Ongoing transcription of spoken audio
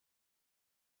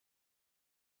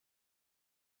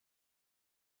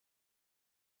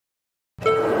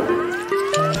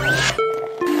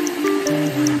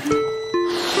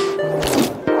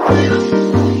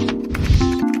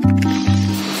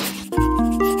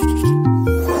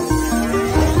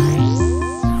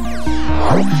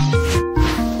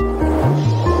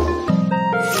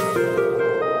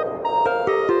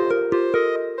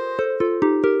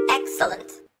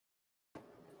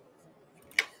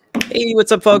Hey,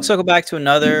 what's up, folks? Welcome back to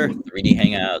another 3D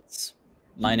Hangouts.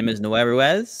 My name is Noé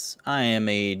Ruiz. I am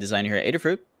a designer here at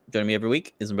Adafruit. Joining me every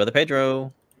week is my brother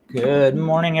Pedro. Good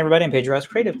morning, everybody. I'm Pedro,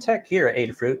 Creative Tech here at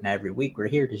Adafruit, and every week we're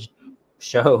here to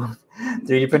show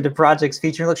 3D printed projects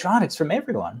featuring electronics from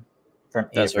everyone.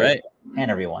 That's right. And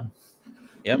everyone.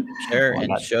 Yep, share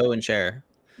and show and share.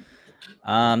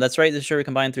 That's right. This show we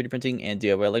combine 3D printing and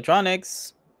DIY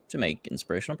electronics to make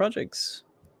inspirational projects.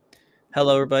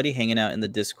 Hello, everybody, hanging out in the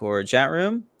Discord chat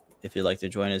room. If you'd like to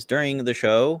join us during the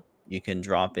show, you can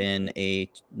drop in a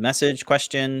message,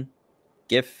 question,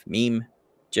 GIF, meme,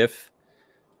 GIF,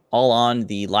 all on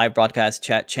the live broadcast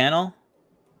chat channel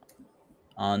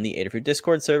on the Adafruit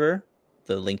Discord server.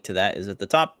 The link to that is at the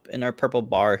top in our purple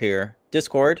bar here,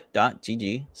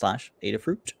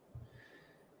 discord.gg/Adafruit.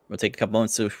 We'll take a couple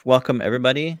moments to welcome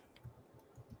everybody.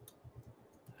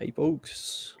 Hey,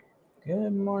 folks.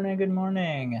 Good morning. Good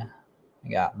morning. We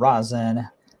got Rosin,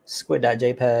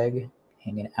 Squid.jpg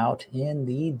hanging out in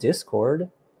the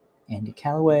Discord. Andy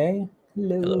Calloway.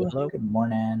 Hello. Hello. Good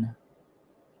morning.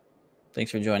 Thanks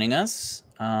for joining us.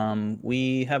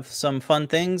 We have some fun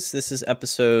things. This is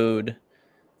episode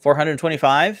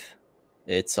 425.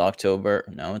 It's October.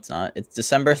 No, it's not. It's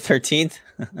December 13th,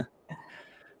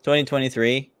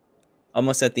 2023.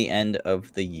 Almost at the end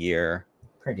of the year.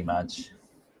 Pretty much.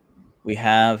 We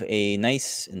have a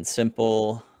nice and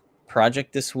simple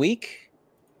project this week.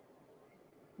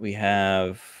 We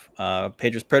have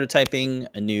Pedro's prototyping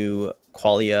a new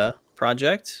Qualia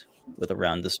project with a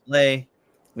round display.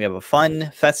 We have a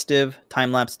fun, festive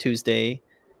time-lapse Tuesday,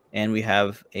 and we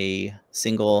have a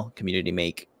single community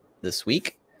make this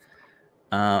week.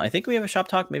 I think we have a shop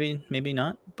talk, maybe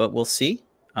not, but we'll see.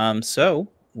 So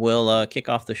we'll kick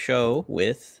off the show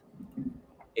with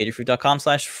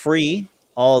adafruit.com/free.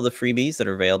 All the freebies that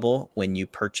are available. When you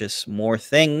purchase more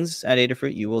things at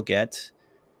Adafruit, you will get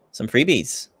some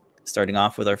freebies. Starting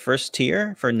off with our first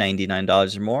tier for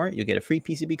 $99 or more, you'll get a free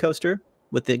PCB coaster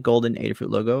with the golden Adafruit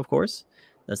logo, of course.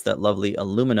 That's that lovely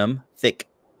aluminum thick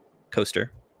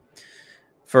coaster.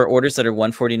 For orders that are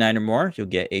 $149 or more, you'll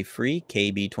get a free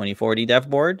KB2040 dev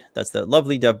board. That's that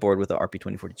lovely dev board with the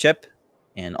RP2040 chip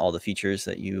and all the features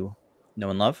that you know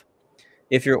and love.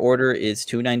 If your order is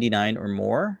 $299 or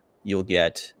more, you'll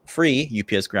get free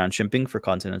UPS ground shipping for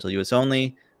continental US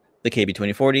only, the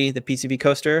KB2040, the PCB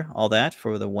coaster, all that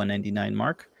for the $199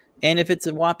 mark. And if it's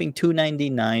a whopping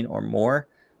 $299 or more,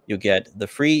 you'll get the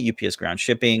free UPS ground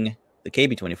shipping, the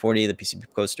KB2040, the PCB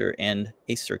coaster, and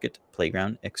a Circuit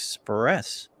Playground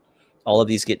Express. All of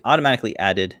these get automatically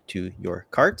added to your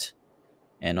cart.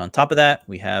 And on top of that,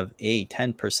 we have a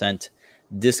 10%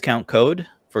 discount code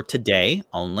for today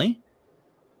only.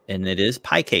 And it is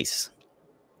PieCase.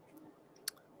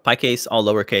 PieCase, all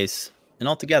lowercase, and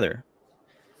all together,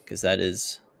 because that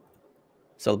is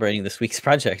celebrating this week's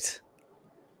project.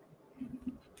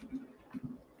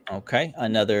 Okay,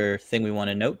 another thing we want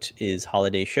to note is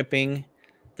holiday shipping.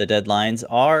 The deadlines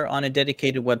are on a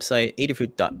dedicated website,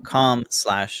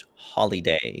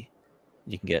 adafruit.com/holiday.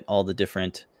 You can get all the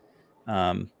different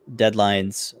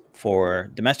deadlines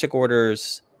for domestic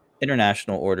orders,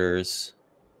 international orders,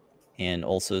 and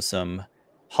also some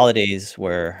holidays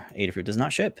where Adafruit does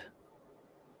not ship.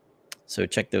 So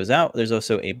check those out. There's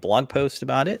also a blog post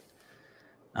about it.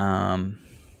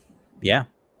 Yeah,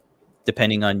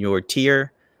 depending on your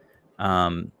tier,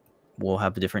 we'll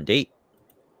have a different date.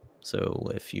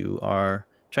 So if you are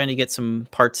trying to get some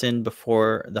parts in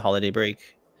before the holiday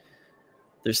break,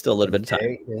 there's still a little bit of time.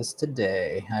 Today is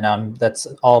today. And that's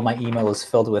all my email is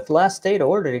filled with. Last day to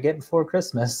order to get before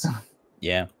Christmas.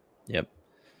 Yeah. Yep.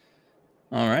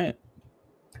 All right.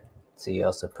 So you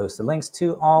also post the links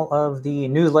to all of the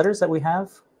newsletters that we have.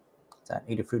 It's at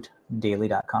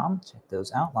adafruitdaily.com. Check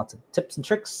those out. Lots of tips and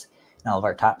tricks and all of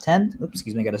our top 10. Oops,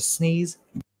 excuse me, I got to sneeze.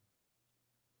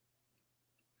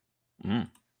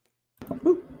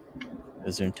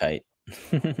 Those are tight.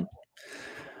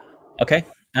 Okay.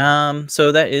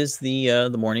 So that is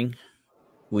the morning.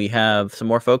 We have some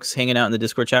more folks hanging out in the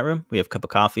Discord chat room. We have Cup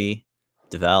of Coffee,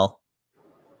 Devel,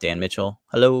 Dan Mitchell.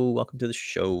 Hello, welcome to the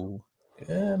show.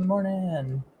 Good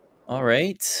morning. All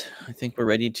right. I think we're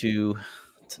ready to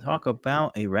talk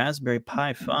about a Raspberry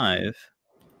Pi 5.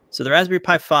 So the Raspberry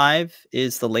Pi 5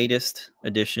 is the latest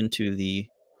addition to the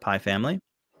Pi family.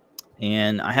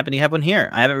 And I happen to have one here.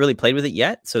 I haven't really played with it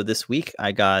yet. So this week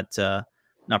I got an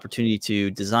opportunity to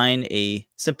design a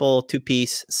simple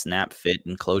two-piece snap fit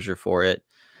enclosure for it.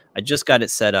 I just got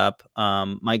it set up.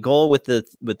 My goal with the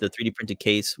 3D printed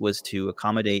case was to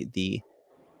accommodate the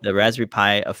Raspberry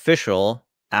Pi official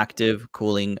active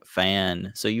cooling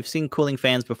fan. So you've seen cooling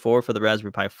fans before for the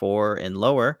Raspberry Pi 4 and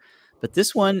lower, but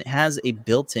this one has a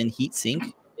built-in heat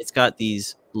sink. It's got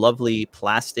these lovely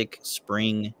plastic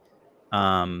spring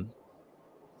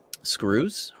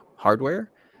screws,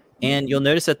 hardware, and you'll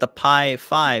notice that the Pi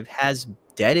 5 has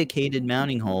dedicated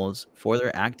mounting holes for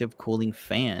their active cooling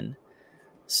fan.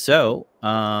 So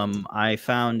I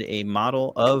found a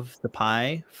model of the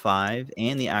Pi 5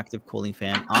 and the active cooling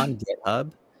fan on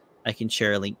GitHub. I can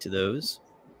share a link to those.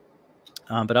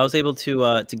 But I was able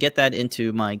to get that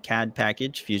into my CAD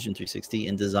package, Fusion 360,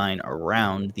 and design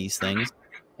around these things.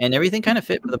 And everything kind of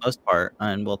fit for the most part.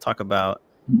 And we'll talk about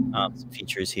some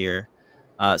features here.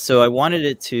 So I wanted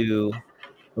it to,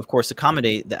 of course,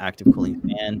 accommodate the active cooling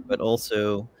fan, but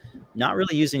also not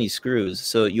really use any screws.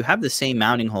 So you have the same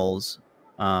mounting holes,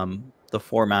 the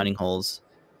 4 mounting holes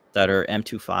that are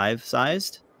M25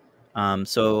 sized.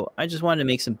 So I just wanted to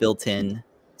make some built-in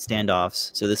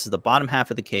standoffs. So this is the bottom half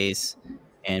of the case,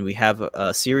 and we have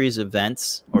a series of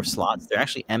vents or slots. They're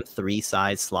actually M3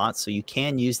 size slots, so you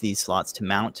can use these slots to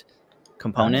mount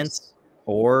components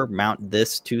or mount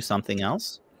this to something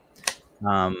else.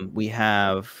 We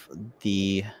have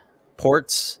the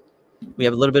ports. We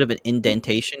have a little bit of an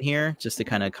indentation here just to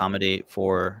kind of accommodate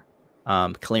for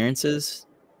clearances,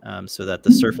 so that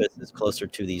the surface is closer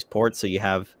to these ports. So you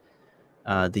have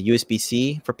the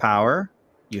USB-C for power.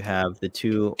 You have the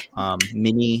 2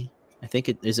 mini, I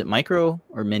think is it micro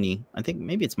or mini? I think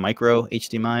maybe it's micro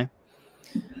HDMI.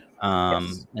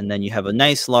 Yes. And then you have a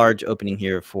nice large opening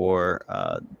here for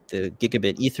the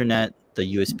gigabit Ethernet,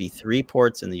 the USB 3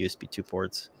 ports, and the USB 2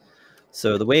 ports.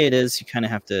 So the way it is, you kind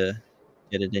of have to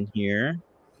get it in here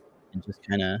and just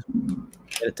kind of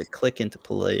get it to click into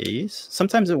place.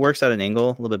 Sometimes it works at an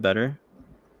angle a little bit better.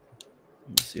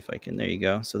 Let's see if I can. There you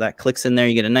go. So that clicks in there.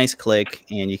 You get a nice click,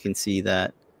 and you can see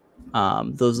that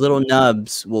those little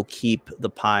nubs will keep the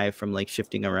Pi from like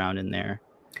shifting around in there.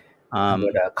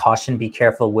 But caution, be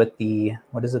careful with the,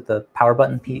 what is it, the power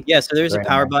button? Yeah, so there's a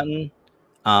power button.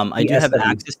 I do have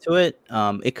access to it.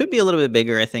 It could be a little bit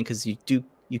bigger, I think, because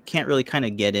you can't really kind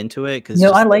of get into it. Because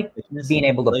I like being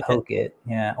able to poke it.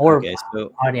 Yeah. Or okay,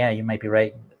 so yeah, you might be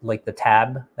right. Like the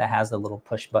tab that has the little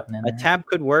push button in there. A tab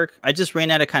could work. I just ran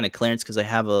out of kind of clearance because I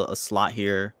have a slot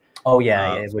here. Oh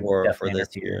yeah, it would for this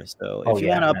here. So if you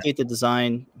want to update the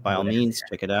design, by all means,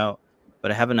 check it out.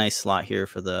 But I have a nice slot here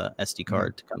for the SD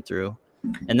card to come through.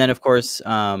 And then, of course,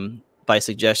 by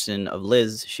suggestion of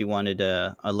Liz, she wanted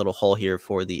a little hole here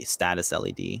for the status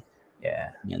LED.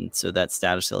 Yeah. And so that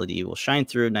status LED will shine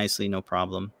through nicely, no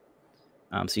problem.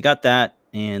 So you got that,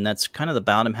 and that's kind of the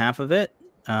bottom half of it.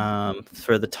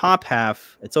 For the top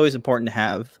half, it's always important to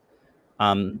have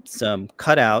some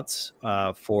cutouts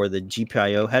for the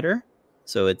GPIO header.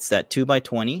 So it's that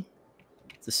 2x20.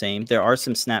 It's the same. There are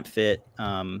some snap fit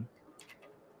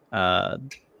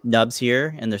nubs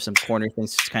here, and there's some corner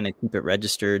things to kind of keep it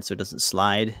registered so it doesn't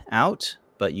slide out.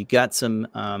 But you got some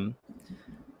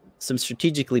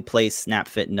strategically placed snap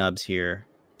fit nubs here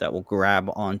that will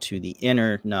grab onto the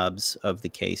inner nubs of the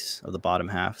case of the bottom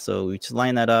half. So we just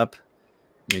line that up.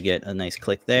 You get a nice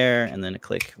click there, and then a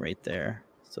click right there.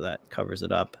 So that covers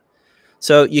it up.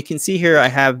 So you can see here I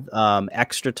have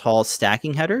extra tall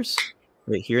stacking headers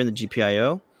right here in the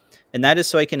GPIO. And that is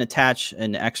so I can attach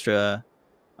an extra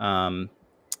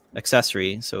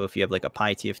accessory. So if you have like a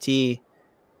Pi TFT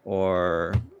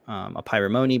or a Pi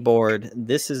Ramoni board,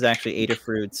 this is actually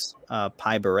Adafruit's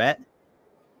Pi Barrette,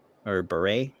 or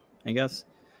Beret, I guess.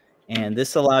 And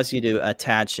this allows you to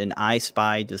attach an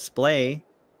iSpy display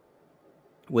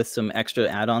with some extra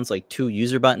add-ons like 2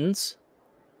 user buttons.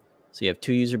 So you have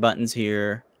 2 user buttons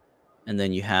here, and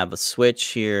then you have a switch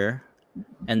here.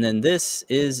 And then this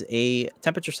is a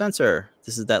temperature sensor.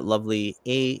 This is that lovely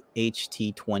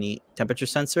AHT20 temperature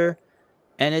sensor,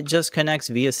 and it just connects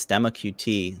via Stemma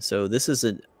QT. So this is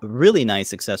a really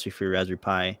nice accessory for your Raspberry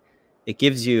Pi. It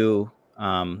gives you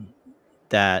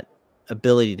that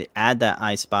ability to add that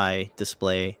iSpy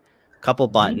display, a couple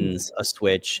buttons, a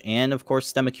switch, and of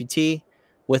course Stemma QT.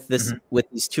 With this, with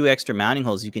these 2 extra mounting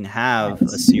holes, you can have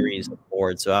a series of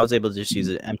boards. So I was able to just use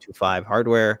an M25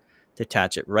 hardware to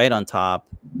attach it right on top.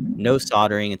 No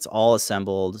soldering. It's all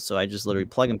assembled. So I just literally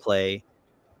plug and play.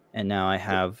 And now I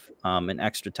have an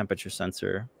extra temperature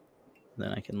sensor.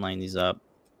 Then I can line these up.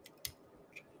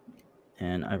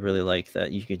 And I really like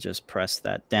that you could just press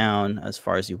that down as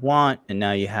far as you want. And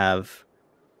now you have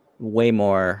way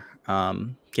more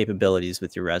capabilities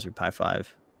with your Raspberry Pi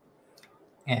 5.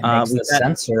 And it makes the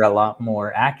sensor a lot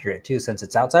more accurate too, since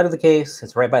it's outside of the case.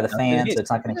 It's right by the fan, so it's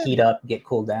not going to heat up, get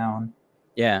cooled down.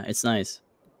 Yeah, it's nice.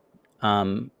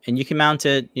 And you can mount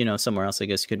it, somewhere else. I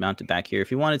guess you could mount it back here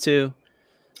if you wanted to.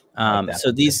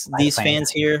 So these fans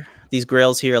here, these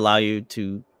grails here allow you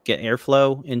to get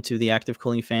airflow into the active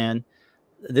cooling fan.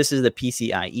 This is the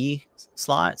PCIe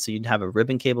slot, so you'd have a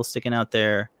ribbon cable sticking out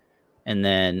there, and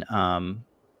then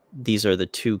these are the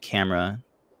 2 camera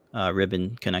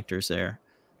ribbon connectors there,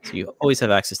 so you always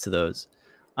have access to those.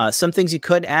 Some things you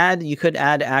could add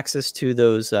access to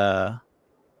those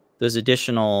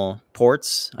additional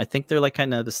ports. I think they're like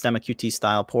kind of the Stemma QT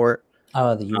style port.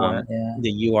 Oh, the UART, yeah.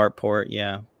 The UART port,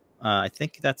 yeah. I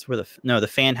think that's where the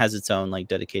fan has its own like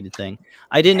dedicated thing.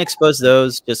 I didn't expose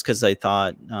those just because I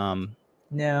thought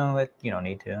no, you don't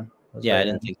need to. Yeah, I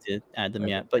didn't think to add them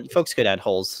yet, but folks could add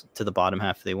holes to the bottom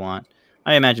half if they want.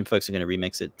 I imagine folks are going to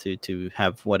remix it to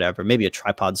have whatever. Maybe a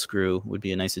tripod screw would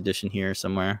be a nice addition here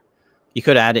somewhere. You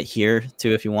could add it here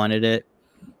too if you wanted it.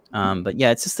 But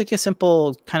yeah, it's just like a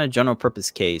simple kind of general purpose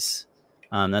case.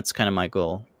 That's kind of my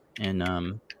goal.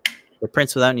 And it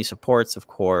prints without any supports, of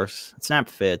course. It snap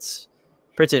fits.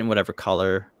 Print it in whatever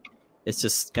color. It's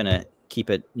just going to keep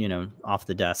it, off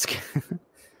the desk.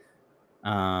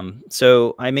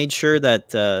 So I made sure that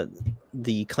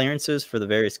the clearances for the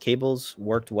various cables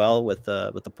worked well with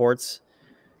the ports.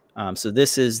 So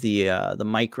this is the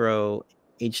micro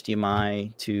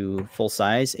HDMI to full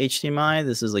size HDMI.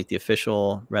 This is like the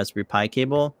official Raspberry Pi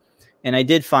cable. And I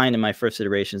did find in my first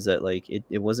iterations that like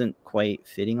it wasn't quite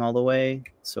fitting all the way.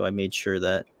 So I made sure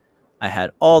that I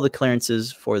had all the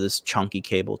clearances for this chunky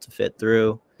cable to fit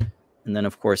through. And then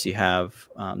of course you have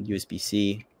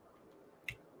USB-C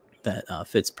that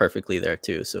fits perfectly there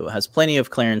too. So it has plenty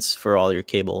of clearance for all your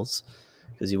cables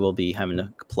because you will be having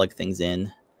to plug things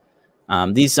in.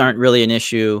 These aren't really an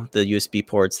issue. The USB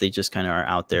ports, they just kind of are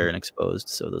out there and exposed.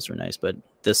 So those were nice, but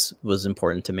this was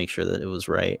important to make sure that it was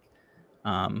right.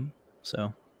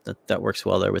 So that works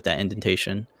well there with that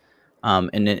indentation.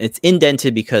 And it's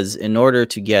indented because in order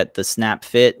to get the snap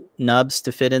fit nubs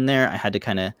to fit in there, I had to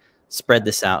kind of spread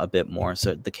this out a bit more.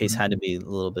 So the case had to be a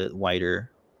little bit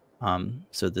wider.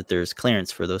 So that there's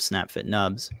clearance for those snap fit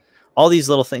nubs. All these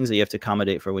little things that you have to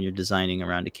accommodate for when you're designing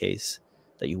around a case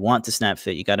that you want to snap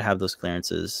fit, you got to have those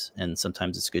clearances. And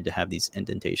sometimes it's good to have these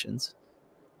indentations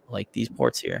like these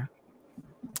ports here.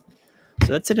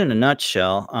 So that's it in a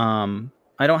nutshell.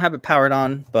 I don't have it powered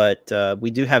on, but we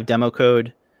do have demo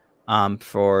code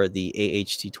for the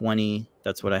AHT20.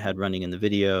 That's what I had running in the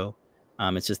video.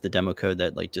 It's just the demo code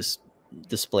that like just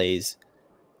displays.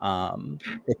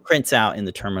 It prints out in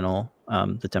the terminal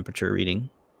the temperature reading.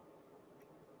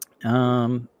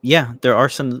 Yeah, there are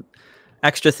some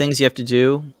extra things you have to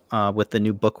do with the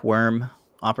new Bookworm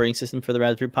operating system for the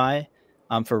Raspberry Pi.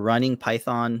 For running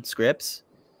Python scripts,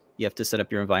 you have to set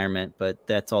up your environment, but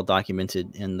that's all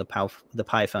documented in the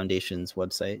Pi Foundation's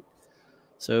website.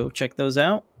 So check those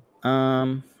out.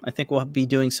 I think we'll be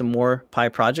doing some more Pi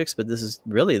projects, but this is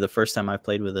really the first time I've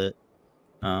played with it.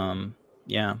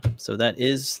 Yeah, so that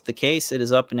is the case. It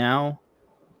is up now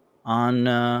on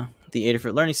the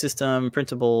Adafruit Learning System,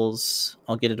 printables.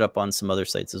 I'll get it up on some other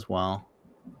sites as well.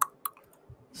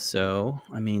 So,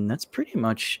 I mean, that's pretty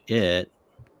much it.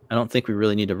 I don't think we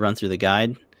really need to run through the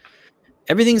guide.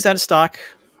 Everything's out of stock.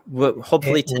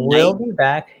 Hopefully tonight. We'll be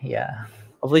back, yeah.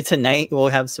 Hopefully tonight we'll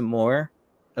have some more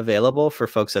available for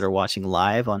folks that are watching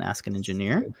live on Ask an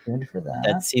Engineer. Good for that.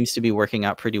 That seems to be working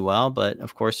out pretty well. But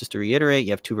of course, just to reiterate,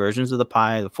 you have 2 versions of the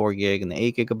Pi, the 4 gig and the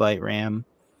 8 gigabyte RAM.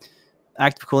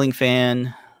 Active cooling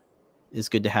fan is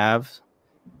good to have.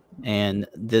 And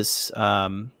this,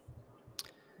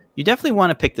 you definitely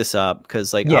want to pick this up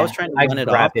because like I was trying to run it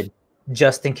off.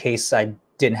 Just in case I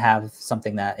didn't have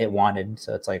something that it wanted.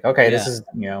 So it's like, okay, this is,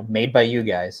 made by you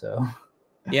guys. So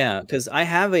yeah, because I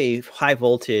have a high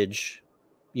voltage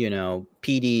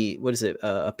PD, what is it?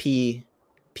 A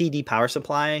PD power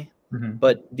supply.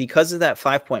 But because of that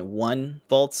 5.1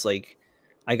 volts, like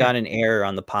I got an error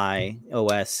on the Pi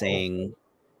OS saying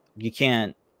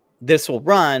this will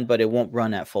run, but it won't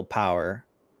run at full power.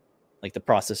 Like the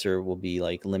processor will be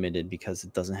like limited because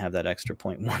it doesn't have that extra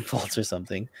 0.1 volts or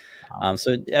something.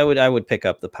 So I would pick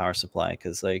up the power supply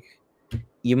because like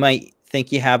you might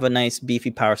think you have a nice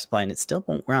beefy power supply and it still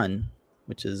won't run,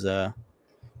 which is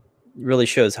really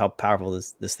shows how powerful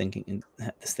this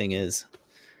thing is.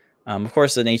 Of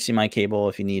course, an HDMI cable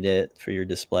if you need it for your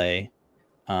display,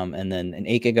 and then an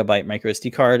 8 gigabyte micro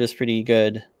SD card is pretty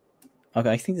good. Okay,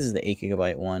 I think this is the 8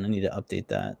 gigabyte one. I need to update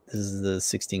that. This is the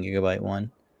 16 gigabyte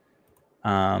one.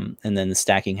 And then the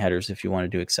stacking headers if you want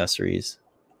to do accessories,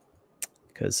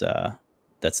 because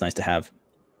that's nice to have.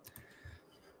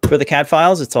 For the CAD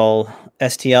files, it's all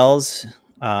STLs.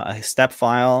 A step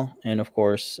file, and of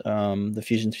course the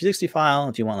Fusion 360 file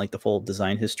if you want like the full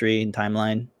design history and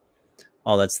timeline.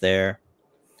 All that's there.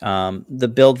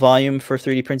 The build volume for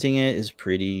 3D printing it is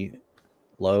pretty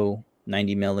low,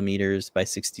 90 millimeters by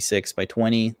 66 by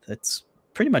 20. That's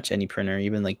pretty much any printer,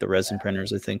 even like the resin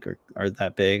printers, I think are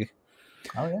that big.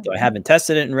 Oh yeah. So I haven't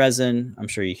tested it in resin. I'm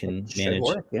sure you can manage. Should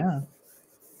work, yeah.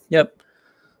 Yep.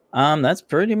 That's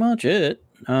pretty much it.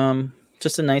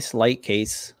 Just a nice light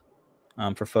case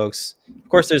for folks. Of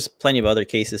course, there's plenty of other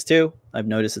cases too. I've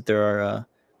noticed that there are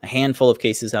a handful of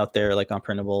cases out there, like on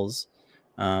printables.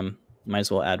 Might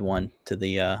as well add one to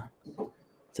the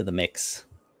mix.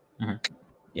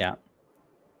 Yeah.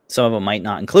 Some of them might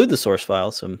not include the source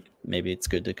file, so maybe it's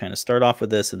good to kind of start off with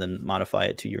this and then modify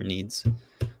it to your needs.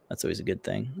 That's always a good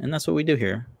thing, and that's what we do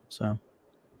here. So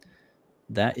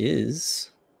that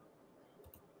is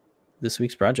this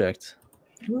week's project.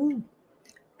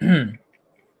 I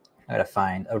gotta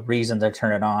find a reason to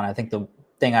turn it on. I think the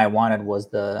thing I wanted was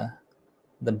the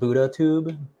Buddha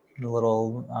tube, the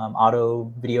little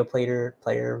auto video player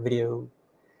video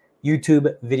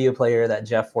YouTube video player that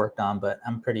Jeff worked on, but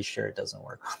I'm pretty sure it doesn't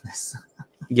work on this.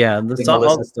 Yeah,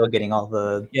 Melissa's still getting all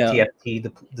the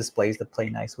TFT displays to play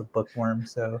nice with Bookworm,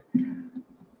 so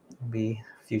it'll be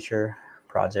a future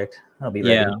project. It'll be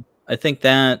ready. Yeah, I think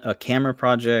that a camera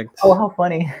project. Oh, how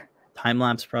funny!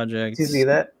 Time-lapse project. Did you see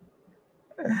that?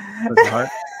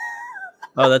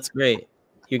 Oh, that's great.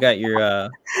 You got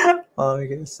your oh, we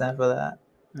get a snap of that.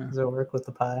 Does it work with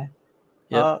the Pi?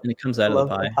 Yep, and it comes out of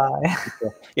the Pi.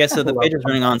 Yeah, so the page is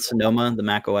running on Sonoma, the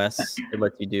Mac OS. It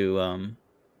lets you do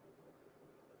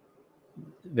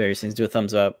various things. Do a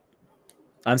thumbs up.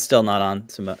 I'm still not on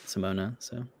Simona,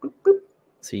 so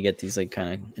you get these like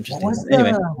kind of interesting. What's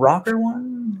the rocker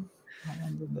one?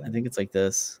 I think it's like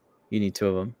this. You need two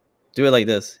of them. Do it like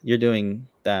this. You're doing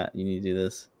that. You need to do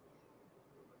this.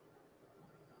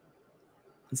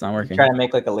 It's not working. Trying to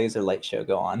make like a laser light show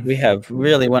go on. We have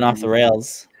really went off the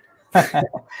rails.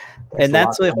 And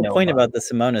that's the point about the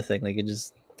Simona thing. Like it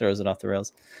just throws it off the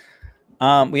rails.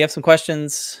 We have some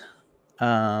questions.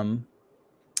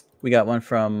 We got one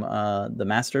from the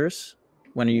Masters.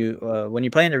 When are you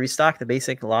planning to restock the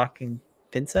basic lock and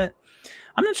pin set?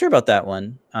 I'm not sure about that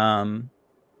one.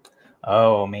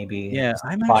 Oh, maybe. Yeah,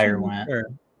 supplier went. Sure.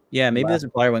 Yeah, maybe the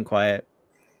supplier went quiet.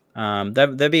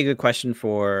 That'd be a good question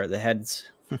for the heads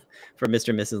for Mr.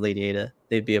 and Mrs. Lady Ada.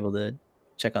 They'd be able to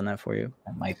check on that for you.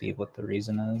 That might be what the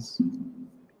reason is.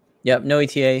 Yep, no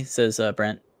ETA, says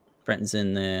Brent. Brent is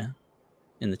in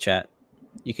the chat.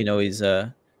 You can always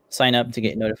sign up to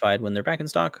get notified when they're back in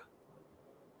stock.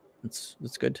 That's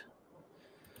good.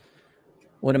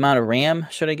 What amount of RAM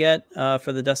should I get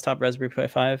for the desktop Raspberry Pi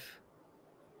 5?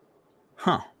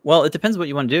 Well, it depends what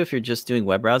you want to do. If you're just doing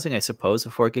web browsing, I suppose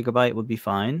a 4 GB would be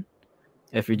fine.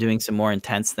 If you're doing some more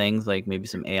intense things, like maybe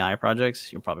some AI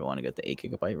projects, you'll probably want to get the 8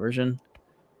 GB version.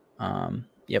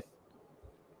 Yep.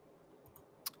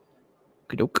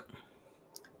 Good. I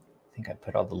think I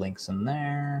put all the links in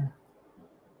there.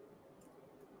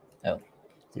 Oh,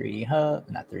 3D Hub,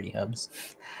 not 3D Hubs.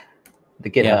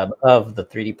 The GitHub of the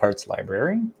 3D Parts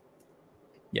library.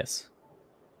 Yes.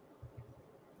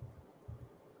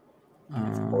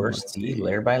 Of course, the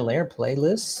layer by layer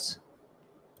playlist.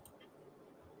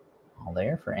 All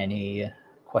there for any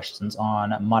questions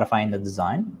on modifying the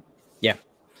design. Yeah.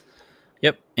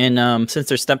 Yep. And since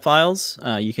they're step files,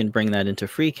 you can bring that into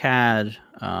FreeCAD,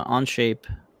 Onshape,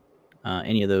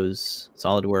 any of those,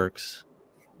 SolidWorks,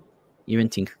 even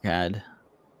Tinkercad.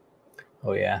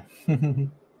 Oh, yeah.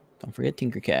 Don't forget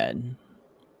Tinkercad.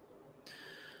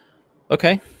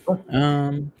 Okay.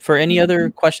 For any other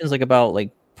questions like about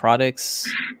like products,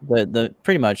 the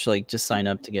pretty much like just sign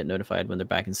up to get notified when they're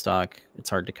back in stock. It's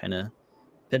hard to kind of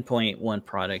pinpoint one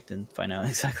product and find out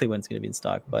exactly when it's going to be in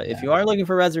stock. But if you are looking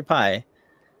for Raspberry Pi,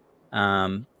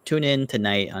 tune in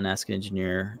tonight on Ask an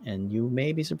Engineer and you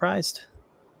may be surprised.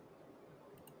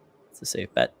 It's a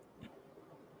safe bet.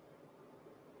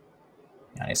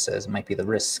 It says it might be the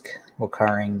risk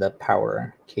requiring the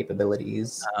power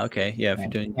capabilities. Okay, yeah, if you're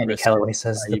doing Andy Callaway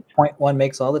says the 0.1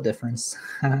 makes all the difference.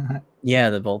 Yeah,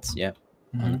 the volts,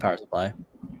 on the power supply.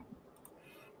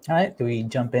 All right, do we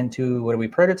jump into what are we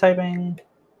prototyping?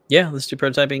 Yeah, let's do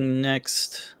prototyping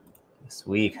next. This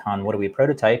week on what are we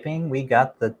prototyping, we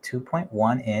got the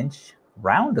 2.1-inch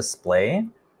round display.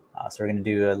 So we're going to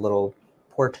do a little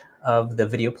port of the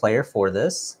video player for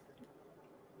this.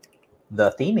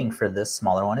 The theming for this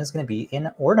smaller one is going to be in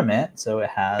Ornament. So it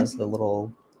has the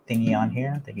little thingy on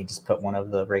here. I think you just put one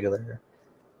of the regular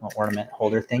ornament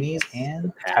holder thingies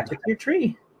and attach it to your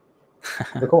tree.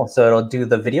 Very cool. So it'll do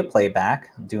the video playback,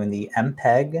 doing the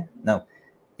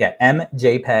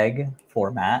MJPEG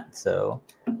format. So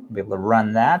we'll be able to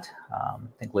run that. I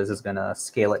think Liz is going to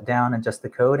scale it down and adjust the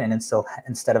code. And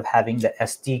instead of having the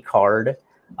SD card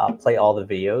play all the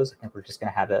videos, I think we're just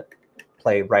going to have it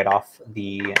play right off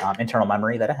the internal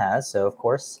memory that it has. So of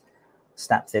course,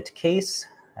 snap fit case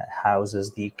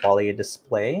houses the qualia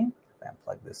display.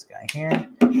 Unplug this guy here.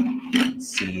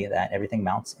 See that everything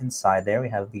mounts inside there. We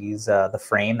have these the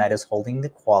frame that is holding the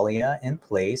qualia in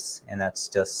place, and that's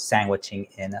just sandwiching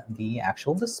in the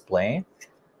actual display.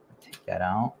 Take that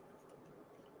out.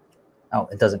 Oh,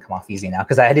 it doesn't come off easy now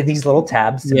because I added these little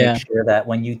tabs to make sure that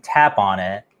when you tap on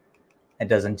it, it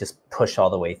doesn't just push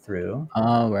all the way through.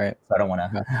 Oh, right. So I don't want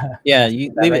to. Yeah,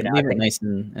 you leave it nice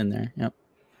in there. Yep.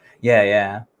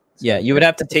 Yeah. So yeah, you would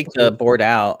have to take the board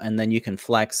out, and then you can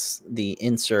flex the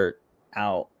insert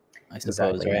out, I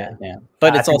suppose, exactly, right? Yeah.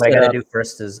 But it's also what I gotta do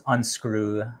first is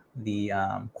unscrew the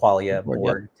qualia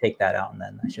board, take that out, and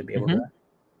then I should be able to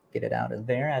get it out of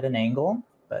there at an angle.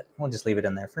 But we'll just leave it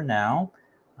in there for now.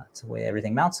 That's the way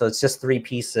everything mounts. So it's just 3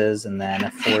 pieces, and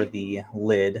then for the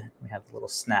lid, we have the little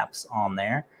snaps on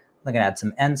there. I'm gonna add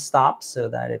some end stops so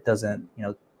that it doesn't,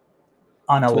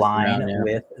 unalign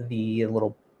with the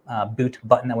little boot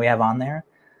button that we have on there.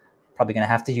 Probably gonna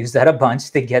have to use that a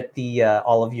bunch to get the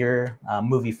all of your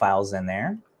movie files in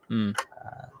there.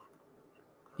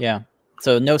 Yeah.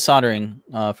 So no soldering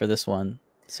for this one.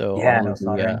 So yeah, no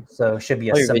soldering. So it should be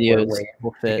a simpler way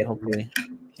will fit, hopefully.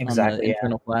 Exactly. On the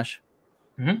internal flash.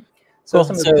 So cool.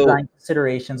 Some of the design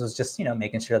considerations was just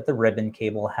making sure that the ribbon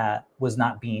cable was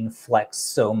not being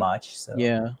flexed so much. So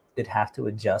did have to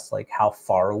adjust like how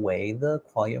far away the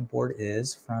qualia board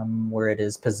is from where it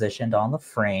is positioned on the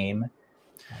frame.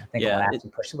 I think I'll have to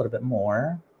push a little bit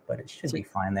more, but it should be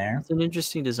fine there. It's an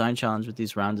interesting design challenge with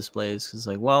these round displays because,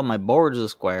 like, well, my board is a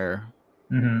square.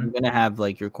 You're gonna have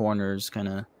like your corners kind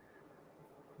of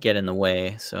get in the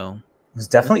way. So it's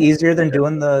definitely easier than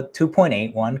doing the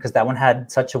 2.8 one because that one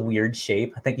had such a weird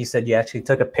shape. I think you said you actually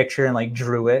took a picture and like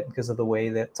drew it because of the way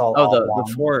that it's all. Oh,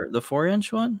 the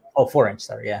 4-inch one. Oh, 4-inch.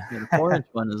 Sorry, yeah. The 4-inch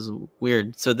one is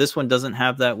weird. So this one doesn't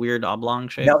have that weird oblong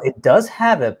shape. No, it does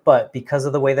have it, but because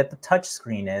of the way that the touch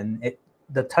screen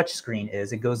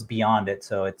is, it goes beyond it,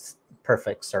 so it's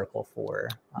perfect circle for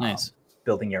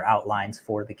building your outlines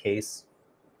for the case.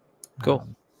 Cool.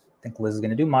 I think Liz is going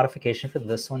to do modification for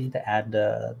this one to add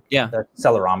the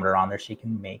accelerometer on there. She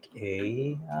can make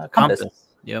a compass.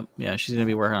 Yep. Yeah, she's going to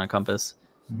be working on a compass.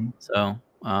 So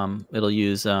it'll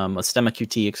use a STEMMA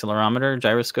QT accelerometer,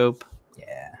 gyroscope.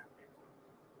 Yeah.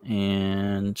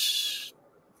 And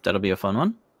that'll be a fun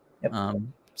one. Yep.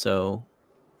 So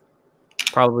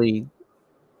probably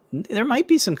there might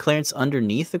be some clearance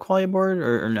underneath the qualia board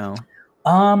or no?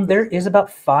 There is about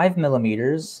 5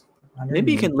 millimeters.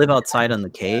 Maybe you can live outside on the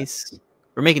case.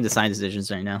 We're making design decisions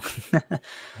right now.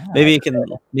 Maybe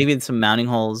some mounting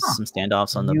holes, some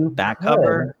standoffs on the back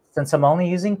cover. Since I'm only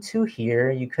using 2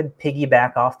 here, you could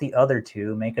piggyback off the other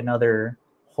 2, make another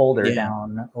holder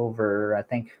down over, I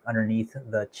think, underneath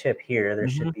the chip here. There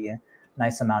should be a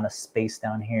nice amount of space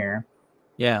down here.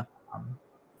 Yeah.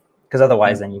 Because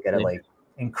otherwise, then you got to like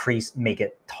make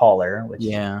it taller. Which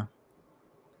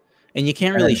and you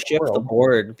can't really shift the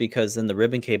board because then the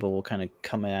ribbon cable will kind of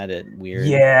come at it weird.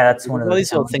 Yeah, that's one of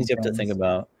these little things you have to think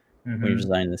about when you're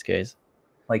designing this case.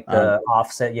 Like the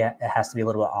offset, it has to be a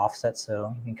little bit offset,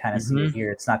 so you can kind of see it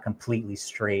here. It's not completely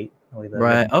straight.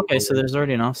 Right. Okay, so there's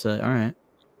already an offset. All right.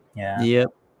 Yeah. Yep.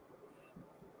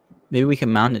 Maybe we can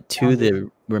mount it to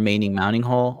the remaining mounting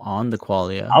hole on the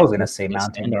qualia. I was going to say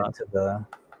mounting it to the...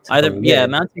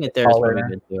 mounting it there is probably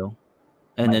good too.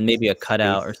 And then maybe a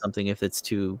cutout or something if it's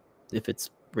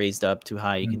raised up too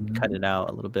high, you can cut it out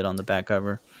a little bit on the back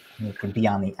cover. It could be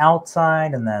on the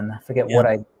outside, and then I forget what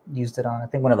I used it on. I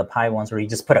think one of the Pi ones where you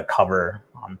just put a cover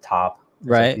on top.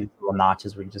 Right. Like little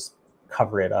notches where you just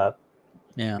cover it up.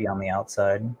 Yeah. Be on the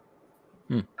outside.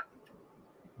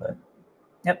 But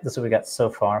yep, this is what we got so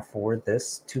far for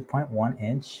this 2.1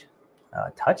 inch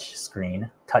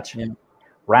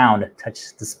round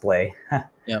touch display.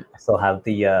 Yep. I still have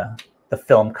the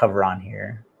film cover on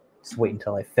here. Just wait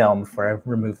until I film before I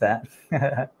remove that.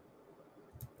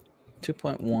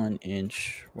 2.1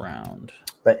 inch round.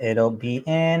 But it'll be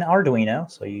in Arduino,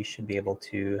 so you should be able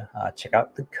to check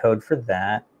out the code for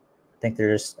that. I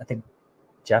think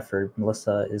Jeff or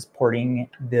Melissa is porting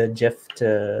the GIF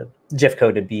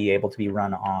code to be able to be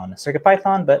run on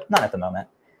CircuitPython, but not at the moment.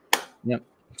 Yep.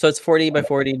 So it's 40 by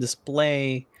 40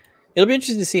 display. It'll be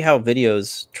interesting to see how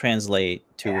videos translate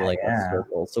to a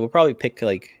circle. So we'll probably pick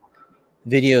like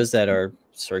videos that are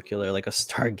circular, like a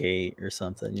Stargate or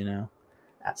something,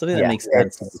 something that makes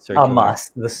sense. A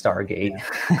must, the Stargate.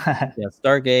 Yeah,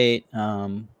 Stargate.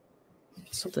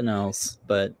 Something else,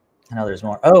 but I know there's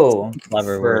more. Oh,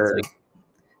 clever.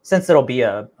 Since it'll be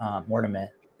a ornament.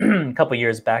 A couple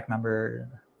years back, remember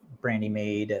Brandy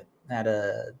made had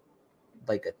a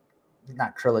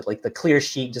not acrylic, like the clear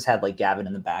sheet just had like Gavin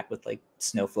in the back with like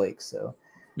snowflakes. So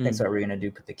I think that's what we're gonna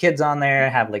do. Put the kids on there,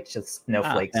 have like just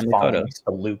snowflakes family following photos.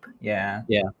 the loop. Yeah.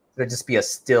 Yeah. It'd just be a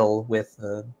still with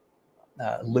the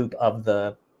loop of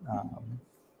the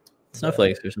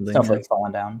Snowflakes or something. Snowflakes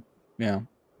falling down. Yeah.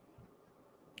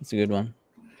 It's a good one.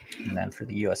 And then for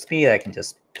the USB, I can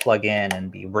just plug in and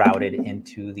be routed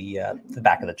into the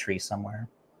back of the tree somewhere.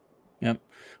 Yep.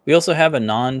 We also have a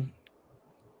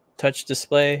non-touch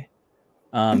display.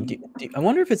 I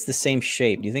wonder if it's the same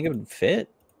shape. Do you think it would fit?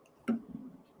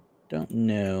 Don't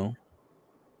know.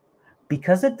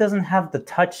 Because it doesn't have the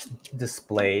touch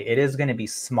display, it is going to be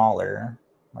smaller.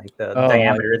 Like the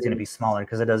diameter is going to be smaller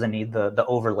because it doesn't need the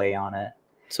overlay on it.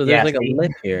 So there's like a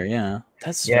lip here. Yeah.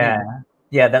 That's strange.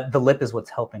 Yeah, that the lip is what's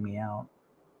helping me out.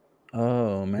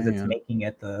 Oh man. Because it's making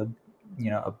it a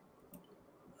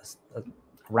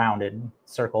rounded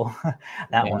circle.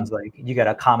 That one's like you got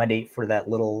to accommodate for that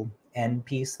little end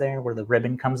piece there where the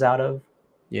ribbon comes out of.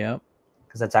 Yeah.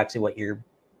 Because that's actually what you're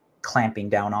clamping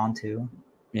down onto.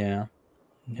 Yeah.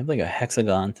 You have like a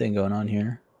hexagon thing going on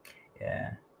here.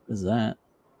 Yeah. What is that?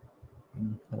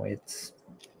 The way it's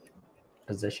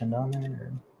positioned on there.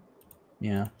 Or...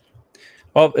 Yeah.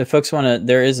 Well, if folks want to,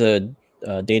 there is a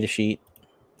data sheet,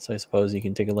 so I suppose you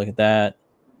can take a look at that.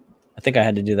 I think I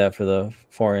had to do that for the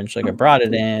 4-inch. Like I brought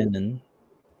it in and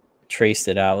traced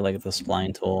it out with like the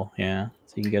spline tool. Yeah,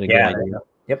 so you can get a good idea.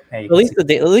 Yep. At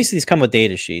least these come with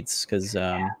data sheets because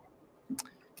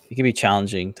it can be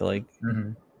challenging to like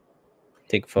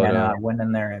take a photo. I went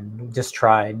in there and just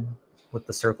tried with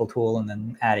the circle tool and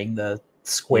then adding the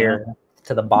square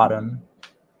to the bottom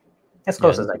as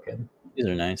close as I could. These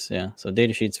are nice, yeah. So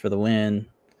data sheets for the win.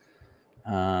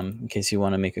 In case you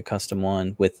want to make a custom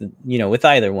one with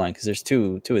either one, because there's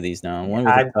two of these now. One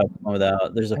with a touch, one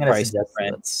without. There's a price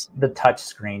difference. The touch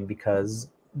screen because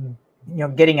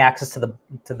getting access to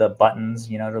the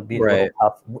buttons, it'll be a little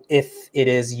tough if it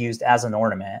is used as an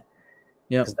ornament.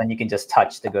 Yeah. Because then you can just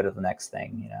touch to go to the next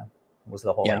thing. Was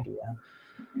the whole idea.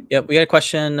 Yep, we got a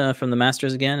question from the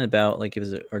masters again about like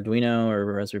is it Arduino or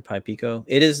Raspberry Pi Pico.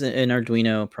 It is an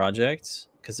Arduino project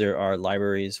because there are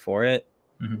libraries for it.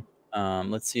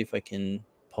 Let's see if I can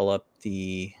pull up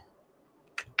where's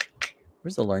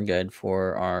the learn guide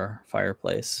for our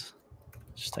fireplace.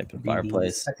 Just type in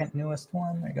fireplace. The second newest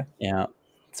one. There you go. Yeah.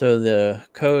 So the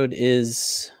code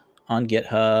is on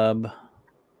GitHub.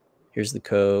 Here's the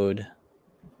code.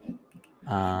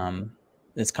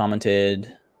 It's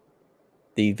commented.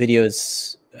 The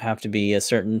videos have to be a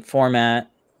certain format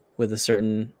with a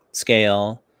certain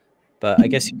scale, but I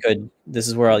guess you could. This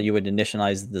is where you would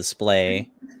initialize the display.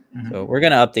 So we're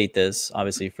going to update this,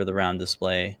 obviously, for the round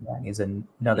display. Yeah, it needs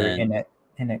another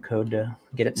init code to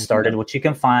get it started, which you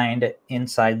can find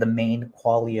inside the main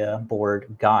Qualia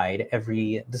board guide.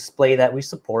 Every display that we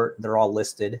support, they're all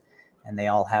listed, and they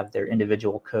all have their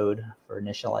individual code for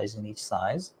initializing each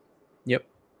size. Yep,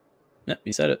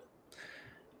 you said it.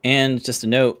 And just a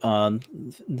note,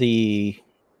 the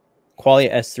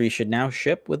Qualia S3 should now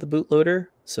ship with the bootloader.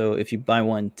 So if you buy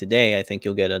one today, I think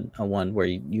you'll get a one where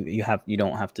you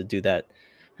don't have to do that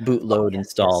bootload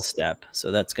install step.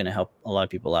 So that's going to help a lot of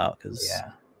people out because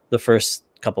the first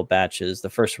couple batches, the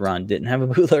first run didn't have a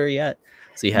bootloader yet.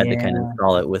 So you had to kind of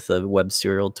install it with a web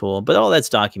serial tool. But all that's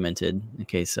documented in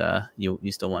case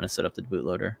you still want to set up the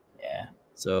bootloader. Yeah.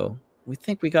 So we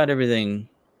think we got everything,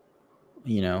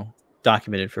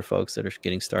 documented for folks that are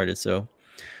getting started. So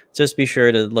just be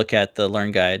sure to look at the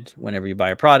learn guide whenever you buy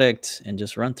a product and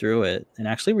just run through it and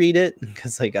actually read it.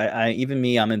 Because like even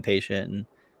me, I'm impatient and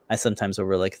I sometimes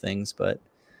overlook things, but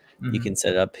you can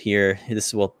set it up here.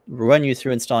 This will run you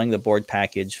through installing the board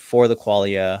package for the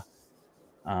Qualia.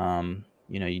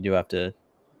 You do have to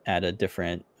add a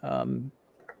different, what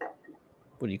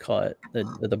do you call it?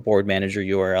 The board manager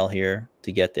URL here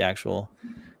to get the actual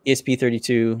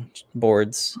ESP32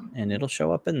 boards, and it'll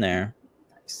show up in there.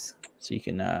 Nice. So you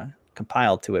can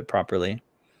compile to it properly.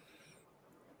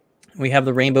 We have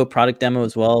the Rainbow product demo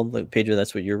as well. Like Pedro,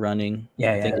 that's what you're running.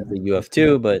 I think it's the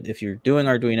UF2, but if you're doing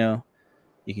Arduino,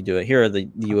 you can do it. Here are the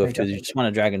UF2s. You just want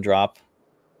to drag and drop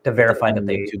to verify that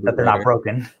they're not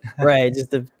broken. Right,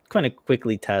 just to kind of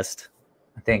quickly test.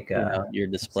 I think your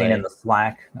display. Seen in the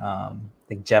Slack, I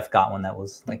think Jeff got one that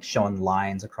was like showing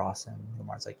lines across, and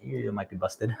Lamar's like, "You might be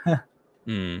busted." So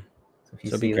if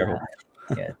you be careful.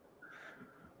 Yeah.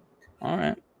 All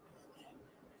right.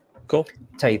 Cool.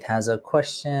 Taith has a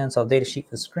question. So data sheet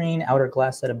for the screen, outer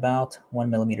glass at about 1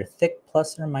 millimeter thick,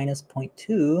 plus or minus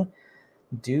 0.2.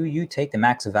 Do you take the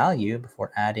max value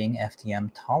before adding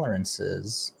FDM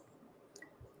tolerances?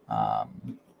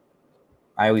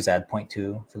 I always add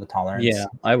 0.2 for the tolerance. Yeah,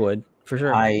 I would. for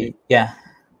sure. Yeah.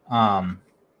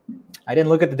 I didn't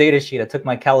look at the data sheet. I took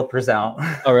my calipers out.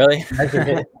 Oh, really? Measured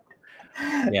it.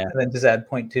 Yeah. And then just add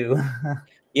 0.2.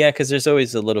 Yeah, because there's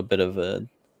always a little bit of a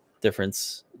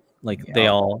difference. Like they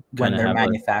all when kind of they're have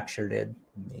manufactured, it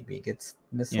maybe gets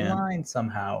misaligned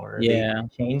somehow, or they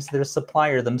change their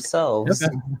supplier themselves.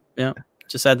 Okay. Yeah.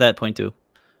 Just add that 0.2.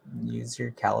 Use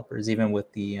your calipers, even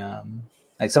with the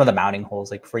like some of the mounting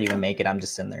holes. Like before you even make it, I'm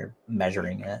just in there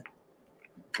measuring it.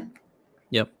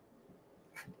 Yep.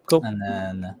 Cool. And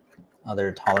then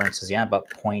other tolerances, yeah, about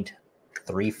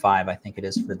 0.35, I think it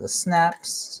is, for the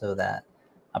snaps, so that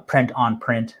a print on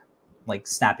print, like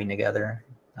snapping together,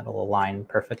 that'll align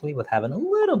perfectly with having a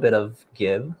little bit of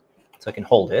give, so I can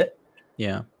hold it.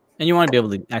 Yeah, and you want to be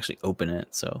able to actually open it,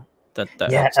 so that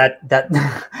yeah, helps. that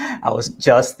I was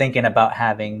just thinking about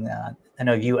having. I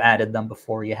know you added them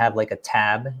before. You have like a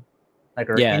tab, like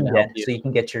or indent, so you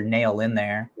can get your nail in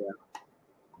there.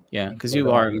 Yeah, because you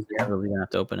are really gonna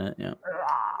have to open it. Yeah.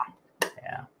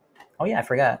 Oh yeah, I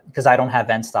forgot, because I don't have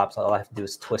end stops. All I have to do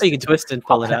is twist. You can twist and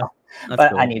pull it out.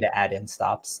 But I need to add end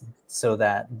stops so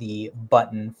that the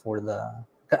button for the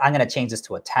I'm going to change this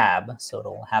to a tab, so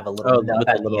it'll have a little with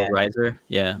a little riser.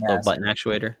 Yeah, little button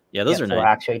actuator. Yeah, those are nice. So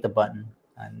actuate the button,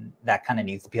 and that kind of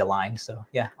needs to be aligned. So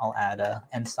yeah, I'll add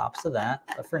end stops to that.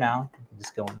 But for now, you can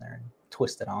just go in there and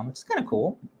twist it on, which is kind of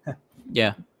cool.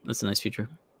 Yeah, that's a nice feature.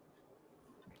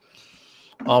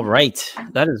 All right,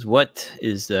 that is what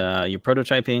is your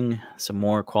prototyping. Some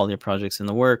more quality projects in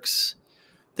the works.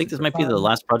 I think this might be the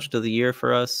last project of the year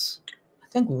for us. I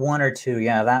think one or two,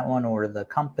 yeah, that one or the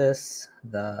compass,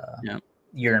 the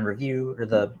year in review, or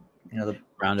the the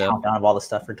roundup, countdown of all the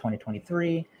stuff for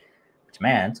 2023. Which,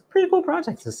 man, it's a pretty cool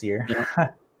project this year.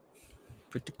 Yeah.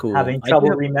 Pretty cool. Having trouble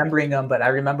remembering them, but I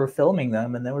remember filming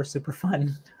them, and they were super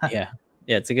fun.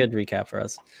 Yeah, it's a good recap for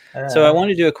us. So I want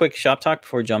to do a quick shop talk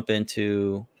before we jump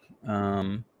into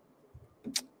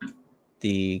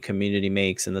the community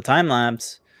makes and the time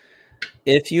lapse.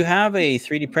 If you have a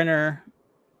 3D printer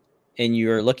and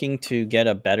you're looking to get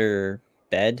a better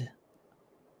bed,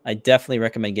 I definitely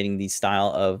recommend getting these style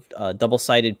of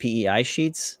double-sided PEI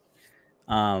sheets.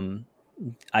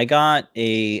 I got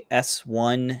a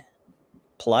S1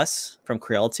 Plus from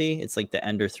Creality. It's like the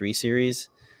Ender 3 series.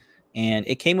 And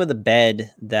it came with a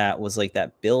bed that was like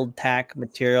that build tack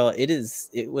material.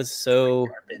 It was so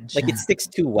like it sticks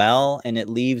too well, and it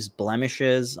leaves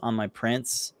blemishes on my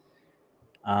prints.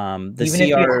 Even if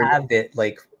you have it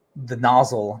like the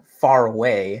nozzle far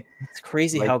away, it's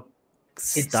crazy how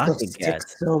stuck it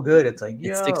gets. So good. It's like,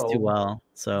 it sticks too well.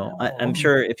 So I'm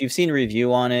sure if you've seen a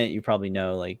review on it, you probably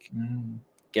know, like,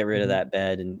 get rid of that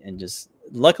bed and just,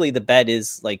 luckily the bed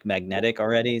is like magnetic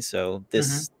already, so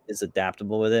this is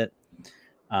adaptable with it.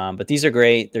 But these are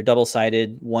great. They're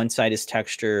double-sided. One side is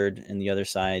textured and the other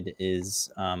side is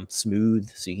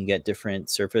smooth, so you can get different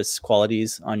surface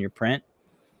qualities on your print.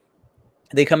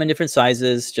 They come in different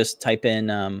sizes. Just type in,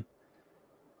 I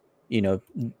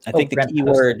think the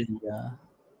keyword,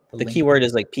 the keyword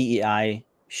is like PEI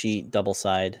sheet double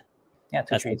side. Yeah,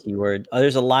 that's the keyword.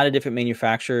 There's a lot of different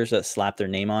manufacturers that slap their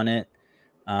name on it.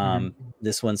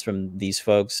 This one's from these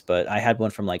folks, but I had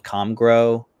one from like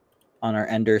ComGrow on our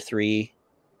Ender 3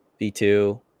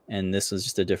 V2, and this was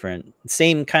just a different,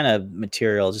 same kind of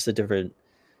material, just a different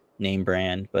name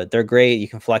brand, but they're great. You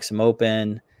can flex them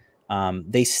open.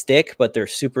 They stick, but they're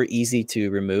super easy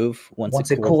to remove once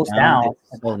it cools down.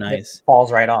 It's so nice. It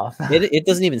falls right off. It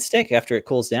doesn't even stick after it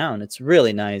cools down. It's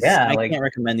really nice. Yeah, I can't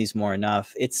recommend these more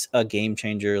enough. It's a game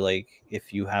changer. Like,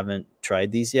 if you haven't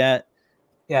tried these yet.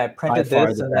 Yeah, I printed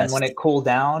this, and then when it cooled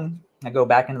down, I go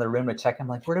back into the room to check. I'm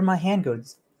like, where did my hand go? Did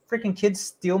freaking kids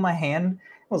steal my hand?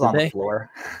 It was on the floor.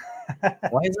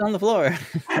 Why is it on the floor?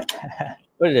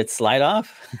 What, did it slide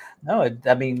off? No,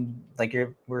 I mean, like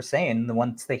we're saying,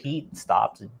 once the heat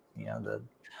stops, the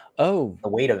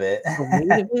weight of it.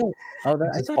 Oh,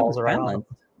 that I thought it was balanced.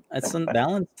 That's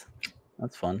unbalanced.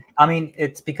 That's fun. I mean,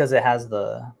 it's because it has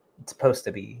it's supposed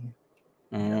to be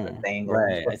the angle.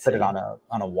 Right. Put it on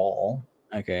a wall.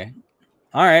 Okay.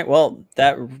 All right. Well,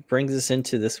 that brings us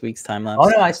into this week's time lapse. Oh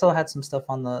no, I still had some stuff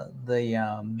on the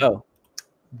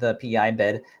PI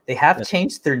bed. They have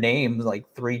changed their names like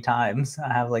 3 times.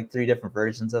 I have like 3 different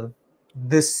versions of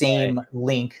the same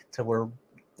link to where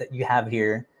that you have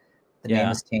here. The name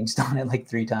is changed on it like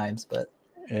 3 times, but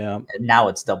now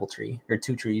it's double tree or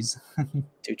 2 trees.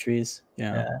 2 trees.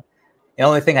 Yeah. The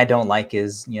only thing I don't like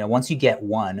is, once you get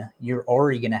one, you're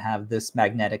already going to have this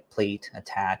magnetic plate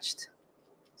attached.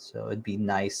 So it'd be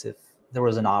nice if there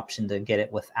was an option to get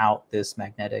it without this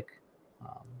magnetic.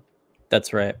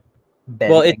 That's right. bed.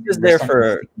 Well, it's like, just there essentially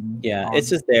for sticking yeah, on. it's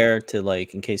just there to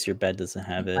like in case your bed doesn't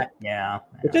have it, Yeah.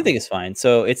 which I think is fine.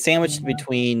 So it's sandwiched Yeah.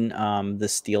 between the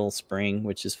steel spring,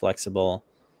 which is flexible.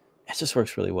 It just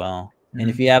works really well. And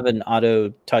if Mhm. you have an auto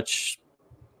touch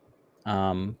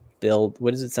build,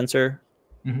 what is it, sensor?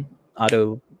 Mhm.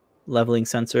 Auto leveling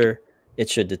sensor, it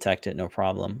should detect it no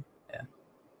problem. Yeah.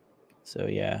 So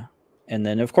yeah. And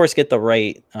then of course get the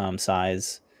right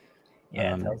size.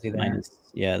 Yeah, it tells you there. Mine is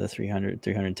the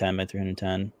 310 by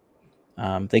 310.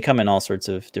 They come in all sorts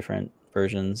of different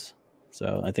versions.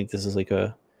 So I think this is like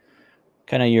a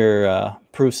kind of your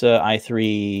Prusa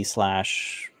i3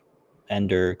 /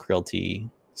 Ender Creality.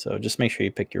 So just make sure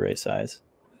you pick your right size.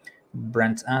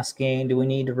 Brent's asking, do we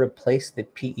need to replace the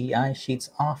PEI sheets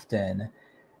often?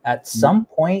 At some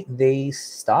point, they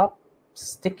stop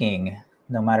sticking.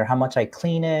 No matter how much I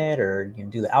clean it, or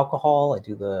do the alcohol, I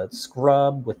do the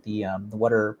scrub with the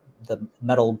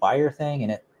metal buyer thing,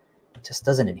 and it just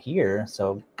doesn't adhere.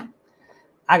 So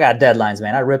I got deadlines,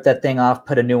 man. I ripped that thing off,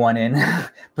 put a new one in,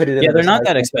 put it in Yeah, the they're not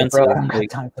that recycling. Like, bro, expensive. I don't got Like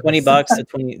time for $20 this.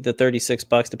 to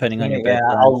 $36 depending on your bed Yeah,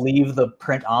 size. I'll leave the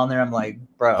print on there. I'm like,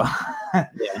 bro.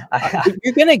 Yeah,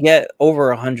 you're gonna get over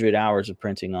 100 hours of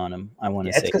printing on them. I want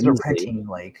to Yeah, it's say because we're easily. printing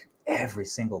like every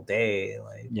single day.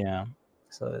 Like, Yeah,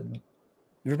 so. if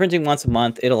you're printing once a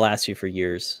month, it'll last you for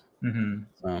years. Mm-hmm.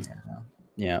 So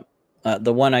yeah.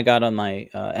 The one I got on my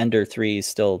Ender 3 is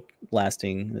still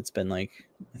lasting. It's been like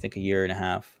I think a year and a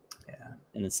half. Yeah,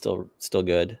 and it's still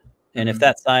good. And if Mhm.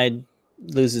 that side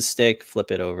loses stick,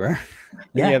 flip it over.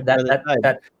 Then you Yeah, have the other side.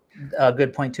 that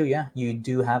good point too. Yeah, you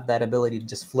do have that ability to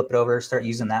just flip it over, start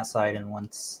using that side, and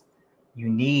once you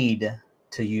need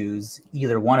to use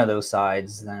either one of those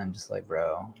sides, then I'm just like,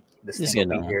 bro, this Just thing will get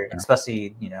be another here. one. Yeah.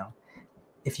 Especially,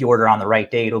 if you order on the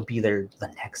right day, it'll be there the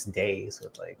next day. So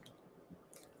it's like,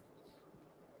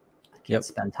 I can't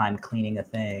spend time cleaning a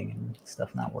thing and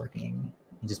stuff not working.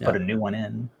 You just put a new one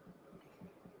in.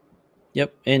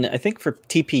 Yep, and I think for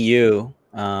TPU,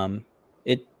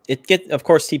 it gets, of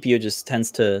course, TPU just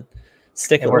tends to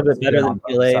stick It a little works bit good better on than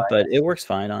both PLA, but sides. it works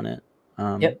fine on it.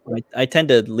 Yep. I tend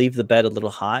to leave the bed a little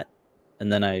hot,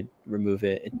 and then I remove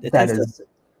it. It That tends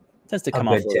is to a come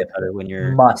off good a little tip. bit better when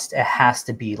you're. It has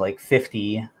to be like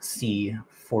 50 C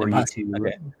for you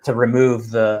to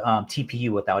remove the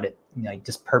TPU without it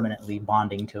just permanently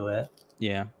bonding to it.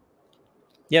 Yeah.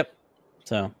 Yep.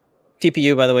 So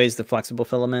TPU, by the way, is the flexible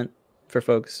filament for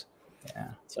folks. Yeah.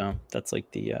 So that's like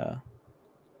the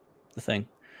thing.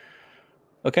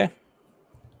 Okay.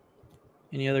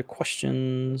 Any other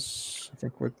questions? I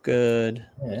think we're good.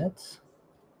 I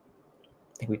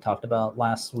think we talked about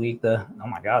last week the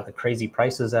crazy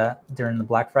prices during the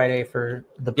Black Friday for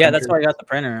the printers. That's why I got the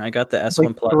printer. I got the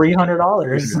S1 Plus.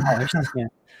 $300. Yeah.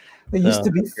 It used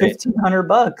to be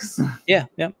 $1,500. Yeah.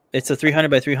 It's a 300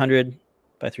 by 300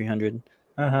 by 300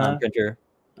 printer.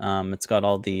 It's got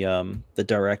all the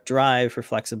direct drive for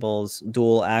flexibles,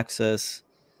 dual axis,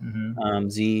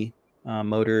 Z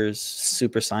motors,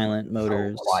 super silent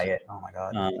motors. So quiet. Oh my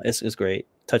god. It's great.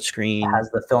 Touchscreen. It has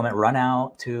the filament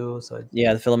runout too. So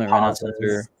the filament runout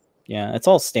sensor. Yeah, it's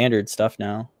all standard stuff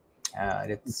now.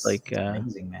 It's like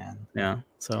amazing, man. Yeah,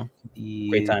 so the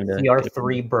great time to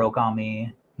CR3 broke on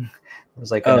me. It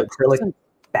was like an acrylic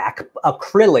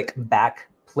back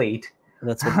plate.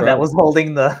 That's what that was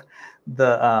holding the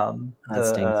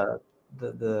whatchamacallit,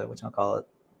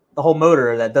 the whole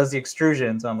motor that does the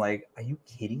extrusion. So I'm like, are you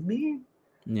kidding me?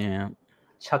 Yeah.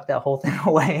 Chuck that whole thing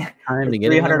away. Time to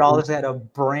get $300. I had a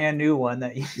brand new one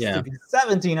that used to be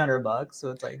 $1,700.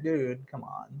 So it's like, dude, come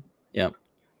on. Yep.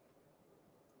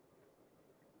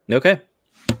 Okay.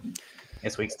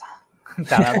 This week's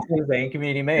Time Tuesday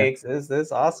Community Makes is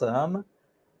this awesome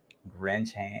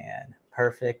Grinch hand.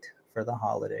 Perfect for the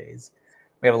holidays.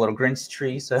 We have a little Grinch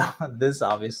tree, so this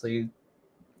obviously,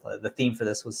 the theme for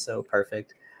this was so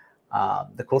perfect.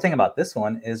 The cool thing about this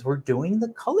one is we're doing the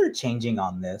color changing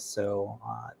on this. So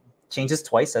changes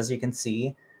twice, as you can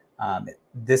see.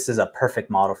 This is a perfect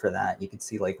model for that. You can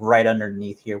see like right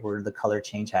underneath here where the color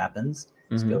change happens.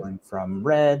 It's going from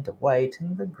red to white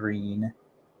and the green.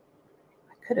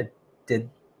 I could have did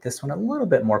this one a little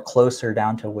bit more closer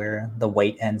down to where the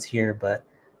white ends here, but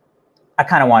I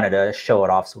kind of wanted to show it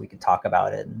off so we could talk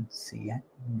about it and see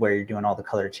where you're doing all the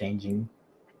color changing.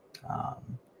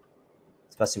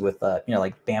 Especially with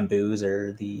like bamboos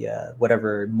or the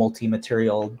whatever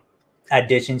multi-material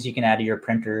additions you can add to your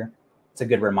printer. It's a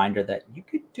good reminder that you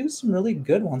could do some really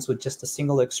good ones with just a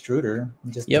single extruder,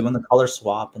 just doing the color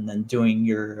swap and then doing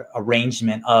your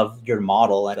arrangement of your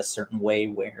model at a certain way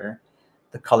where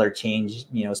the color change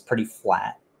is pretty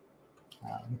flat.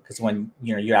 because when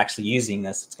you're actually using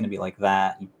this, it's going to be like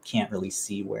that. You can't really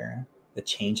see where the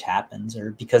change happens,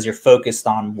 or because you're focused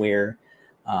on where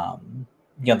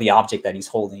the object that he's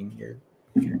holding, you're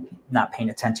not paying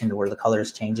attention to where the color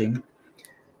is changing.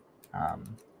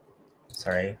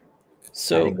 Sorry,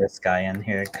 So adding this guy in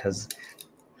here because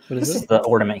what is this this? is the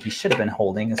ornament he should have been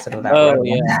holding instead of that Oh, red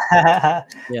one.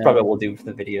 Yeah. Probably we'll do for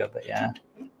the video, but yeah,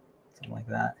 something like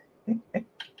that.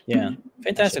 Yeah,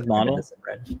 fantastic model. This in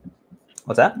red.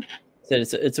 What's that?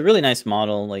 It's a really nice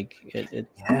model. Like it.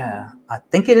 Yeah, I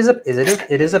think it is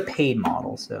a paid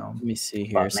model. So Let me see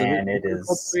here. but So man, it it's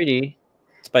called is 3D.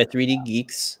 It's by 3D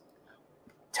Geeks.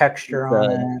 texture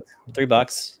on it.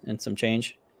 $3 and some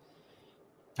change.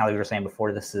 How we were saying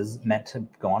before, this is meant to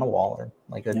go on a wall or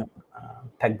like a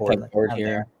pegboard. Pegboard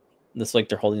here. This like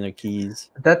they're holding their keys.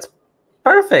 That's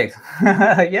perfect.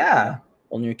 Yeah.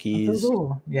 Holding your keys.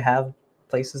 Cool. You have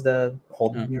places to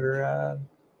hold your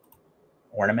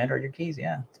ornament or your keys.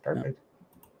 Yeah, it's perfect.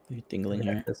 You're dingling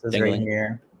here. This is right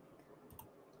here.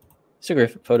 So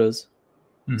great photos.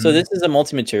 So this is a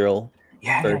multi-material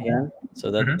version.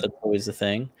 So that's always the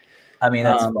thing. I mean,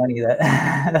 that's funny that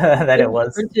that it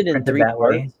was printed in 3 that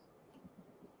way.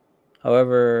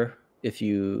 However, if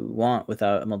you want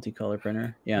without a multicolor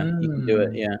printer, you can do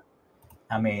it. Yeah.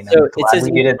 I mean, so I'm glad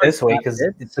we did it this way because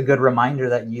it's a good reminder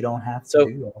that you don't have to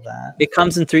do all that. It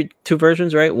comes in two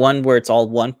versions, right? One where it's all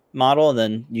one model, and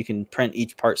then you can print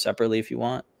each part separately if you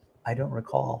want. I don't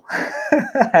recall.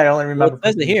 I only remember. Well, it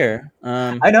says it here.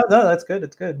 I know. No, that's good.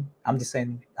 It's good. I'm just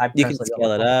saying. You can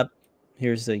scale it up.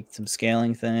 Here's like some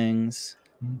scaling things.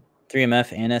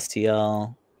 3MF and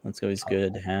STL. That's always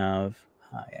good to have.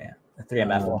 Yeah. The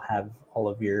 3MF will have all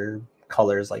of your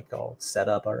colors like all set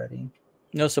up already.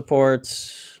 No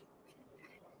supports.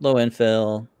 Low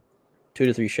infill. 2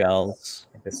 to 3 shells.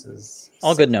 This is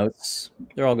all good notes.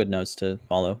 They're all good notes to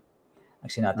follow.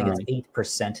 Actually, no, I think it's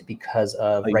 8% because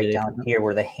of right down here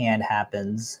where the hand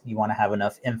happens. You want to have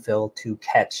enough infill to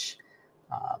catch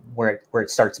where it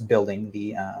starts building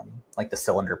the like the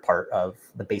cylinder part of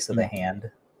the base of the hand.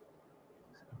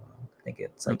 I think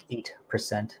it's like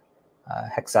 8%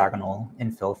 hexagonal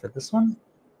infill for this one.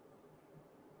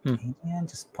 And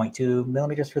just 0.2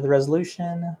 millimeters for the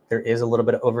resolution. There is a little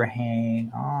bit of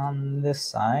overhang on this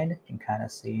side. You can kind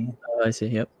of see. Oh, I see.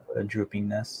 Yep. A bit of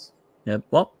droopiness. Yep.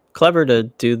 Well, clever to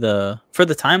do for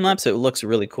the time lapse. It looks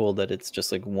really cool that it's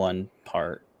just like one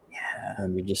part. Yeah.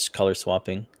 And you're just color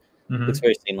swapping. Looks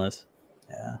very seamless.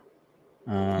 Yeah.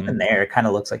 Even there, it kind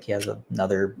of looks like he has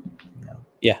another,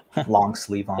 long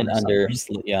sleeve on. An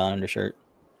undershirt,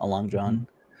 a long john.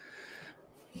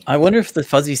 I wonder if the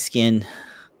fuzzy skin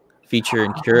feature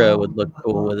in Cura would look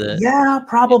cool with it. Yeah,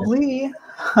 probably.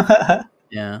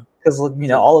 Yeah. Because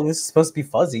all of this is supposed to be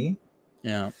fuzzy.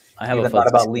 Yeah. I have thought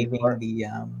about leaving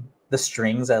the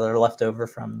strings that are left over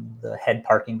from the head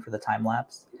parking for the time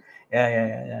lapse.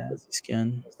 Yeah. Fuzzy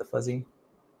skin. It's the fuzzy.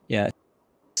 Yeah.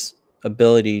 It's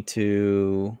ability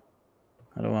to.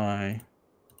 How do I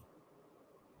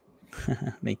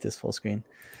make this full screen?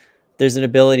 There's an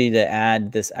ability to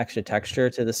add this extra texture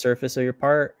to the surface of your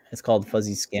part. It's called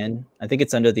fuzzy skin. I think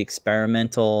it's under the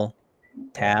experimental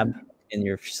tab in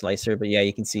your slicer. But yeah,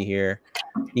 you can see here,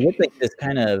 you get like this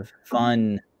kind of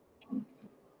fun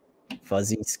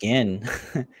fuzzy skin.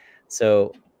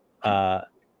 So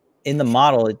in the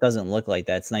model, it doesn't look like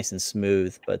that. It's nice and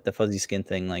smooth, but the fuzzy skin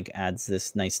thing like adds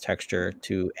this nice texture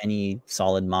to any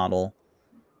solid model.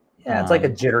 Yeah, it's like a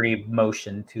jittery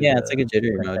motion to. Yeah, it's like a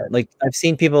jittery mode. Like I've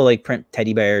seen people like print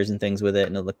teddy bears and things with it,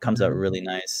 and it comes out really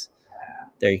nice.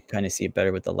 There you kind of see it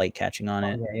better with the light catching on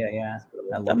it. Yeah.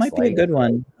 That might be a good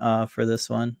one for this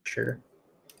one. Sure.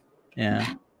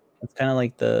 Yeah, it's kind of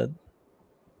like the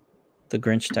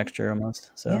Grinch texture almost.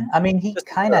 So yeah, I mean, he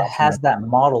kind of has that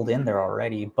modeled in there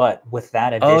already, but with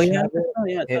that addition,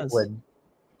 it would.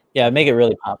 Yeah, make it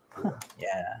really pop.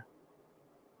 Yeah.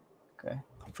 Okay.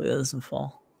 Hopefully that doesn't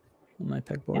fall. My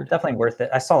pegboard. Yeah, definitely worth it.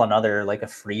 I saw another like a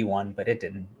free one, but it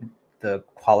didn't. The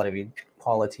quality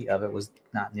of it was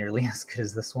not nearly as good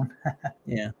as this one.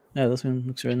 Yeah, this one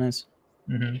looks really nice.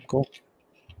 Cool.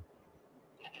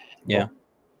 Yeah,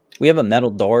 we have a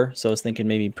metal door, so I was thinking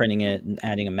maybe printing it and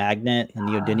adding a magnet and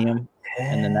neodymium,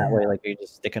 and then that way, like you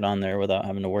just stick it on there without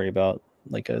having to worry about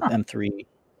like a M3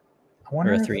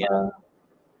 or a 3M,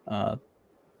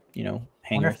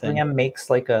 hanger thing. 3M makes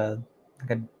like a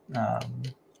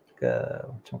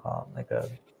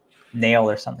nail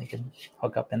or something you can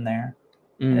hook up in there.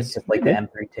 It's just like the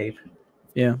M3 tape.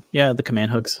 Yeah, the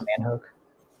command hooks. Command hook.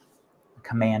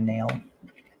 Command nail.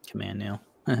 Command nail.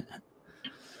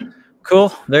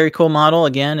 Cool. Very cool model.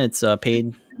 Again, it's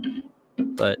paid,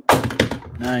 but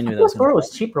I knew that The was store gonna was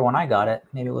cheaper when I got it.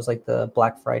 Maybe it was like the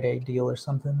Black Friday deal or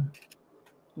something.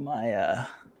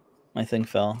 my thing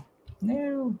fell.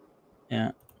 No.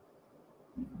 Yeah.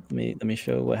 Let me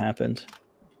show what happened.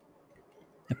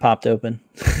 It popped open.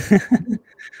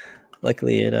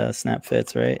 Luckily it snap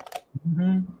fits, right?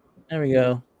 Mm-hmm. There we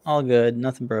go. All good.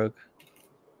 Nothing broke.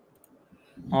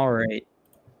 All right.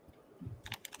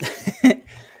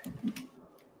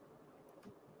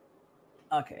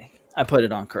 Okay. I put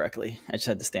it on correctly. I just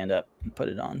had to stand up and put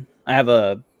it on. I have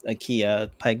a Ikea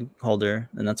peg holder,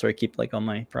 and that's where I keep like all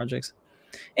my projects.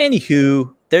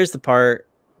 Anywho, there's the part.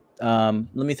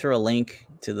 Let me throw a link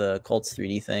to the Colts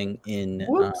 3D thing in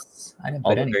Whoops. I didn't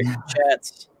all put the anything. various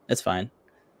chats. It's fine.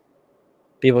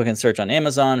 People can search on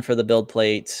Amazon for the build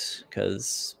plate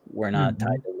because we're not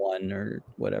tied to one or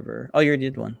whatever. Oh, you already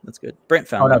did one. That's good. Brent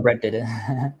found no, one. Brett did it.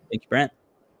 Thank you, Brent.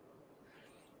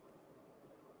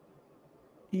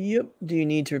 Yep. Do you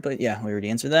need to replace? Yeah, we already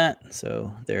answered that.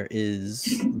 So there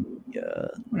is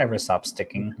Whenever it stops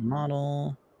sticking.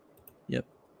 model. Yep.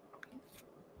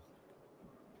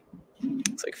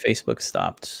 It's like Facebook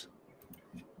stopped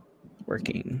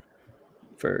working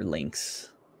for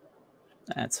links.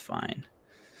 That's fine.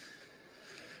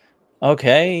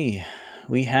 Okay.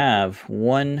 We have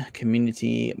one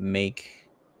community make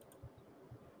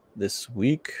this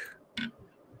week.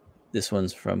 This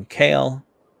one's from Kale.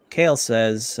 Kale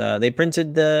says they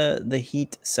printed the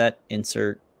heat set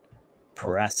insert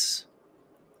press.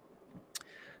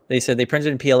 They said they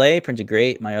printed in PLA, printed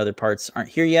great. My other parts aren't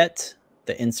here yet.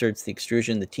 The inserts, the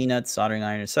extrusion, the T-nuts, soldering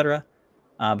iron, etc.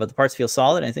 But the parts feel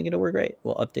solid. I think it'll work great.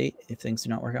 We'll update if things do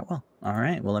not work out well. All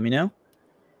right. Well, let me know.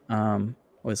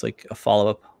 Always like a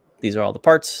follow-up. These are all the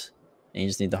parts, and you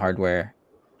just need the hardware.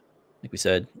 Like we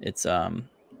said, it's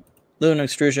aluminum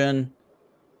extrusion,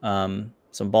 some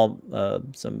ball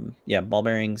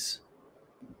bearings,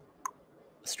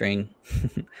 a string,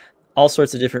 all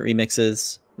sorts of different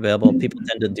remixes available. People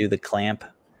tend to do the clamp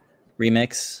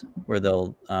remix where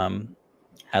they'll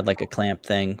add like a clamp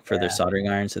thing for their soldering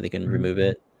iron so they can remove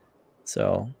it.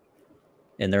 So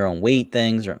in their own weight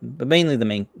things, but mainly the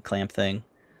main clamp thing.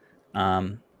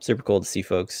 Super cool to see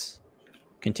folks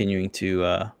continuing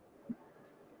to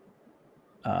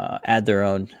add their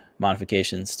own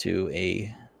modifications to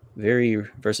a very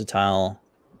versatile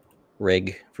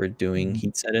rig for doing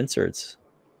heat set inserts.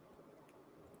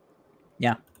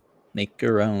 Yeah, make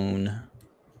your own.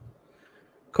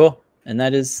 Cool. And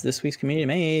that is this week's Community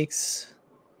Makes.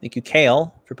 Thank you,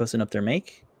 Kale, for posting up their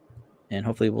make. And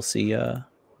hopefully we'll see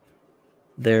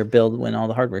their build when all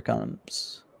the hardware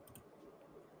comes.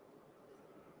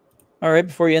 All right,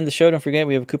 before you end the show, don't forget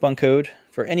we have a coupon code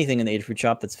for anything in the Adafruit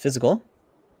shop that's physical.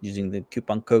 Using the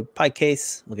coupon code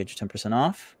PIECASE, we'll get you 10%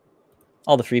 off.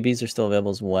 All the freebies are still available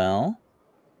as well.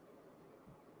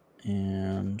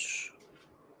 And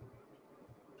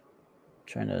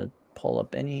trying to pull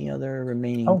up any other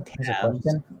remaining There's a tabs.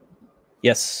 question.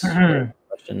 Yes.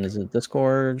 Question is it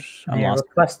Discord? I'm lost.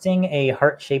 Requesting a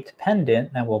heart-shaped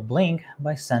pendant that will blink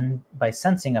by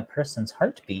sensing a person's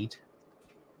heartbeat.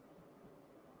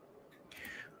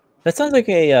 That sounds like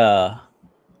a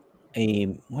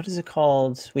what is it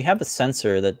called? We have a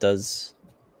sensor that does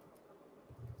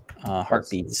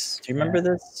heartbeats. Do you remember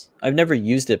this? I've never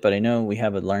used it, but I know we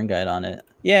have a learn guide on it.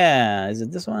 Yeah, is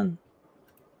it this one?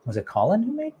 Was it Colin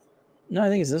who made? No, I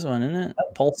think it's this one, isn't it?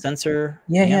 Pulse sensor.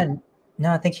 Yeah.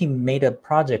 No, I think he made a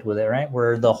project with it, right?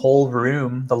 Where the whole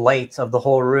room, the lights of the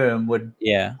whole room would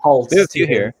pulse. We have two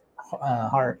here.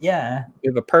 Heart. Yeah. We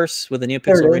have a purse with a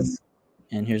NeoPixel ring,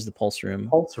 and here's the pulse room.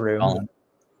 Pulse room.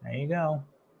 There you go.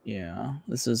 Yeah,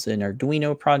 this is an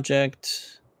Arduino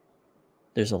project.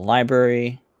 There's a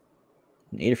library,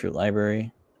 an Adafruit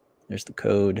library. There's the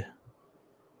code,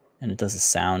 and it does a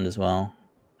sound as well.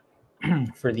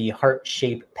 For the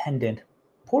heart-shaped pendant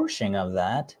portion of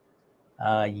that,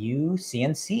 you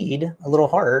CNC'd a little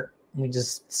heart. We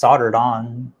just soldered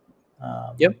on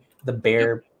the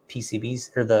bare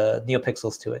PCBs or the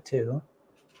NeoPixels to it too.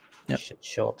 It should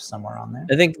show up somewhere on there.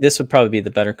 I think this would probably be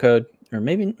the better code, or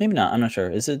maybe not. I'm not sure.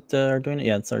 Is it Arduino?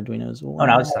 Yeah, it's Arduino as well. Oh,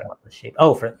 no, I was just talking about the shape.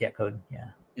 Oh, for code.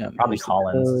 Yeah, probably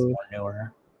Collins is more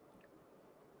newer.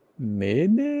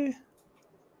 Maybe.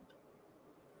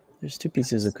 There's two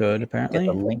pieces of code apparently.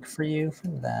 Get the link for you for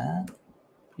that.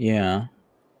 Yeah.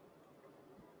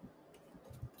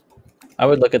 I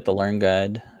would look at the learn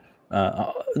guide,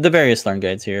 the various learn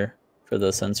guides here for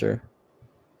the sensor.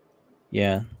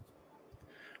 Yeah.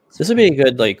 This would be a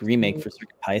good like remake for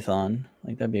CircuitPython.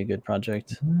 Like that'd be a good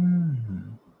project.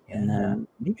 And then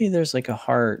maybe there's like a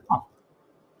heart.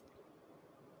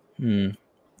 It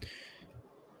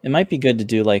might be good to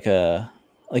do like a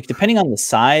like depending on the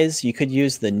size, you could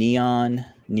use the neon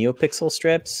NeoPixel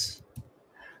strips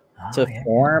to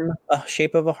form a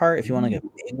shape of a heart if you want like a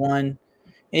big one.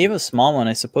 And you have a small one,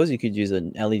 I suppose you could use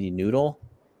an LED noodle.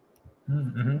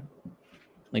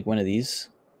 Like one of these.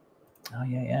 Oh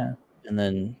yeah. And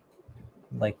then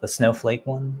like the snowflake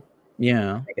one.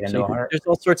 Yeah. Make it into a heart. There's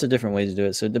all sorts of different ways to do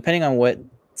it. So depending on what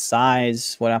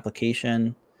size, what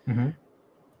application,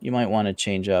 you might want to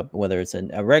change up whether it's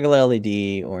a regular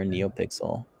LED or a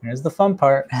NeoPixel. Here's the fun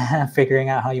part: figuring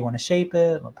out how you want to shape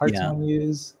it, what parts you want to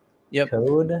use.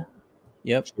 Code.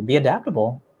 Should be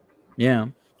adaptable. Yeah,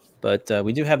 but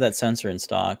we do have that sensor in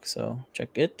stock, so check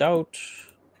it out.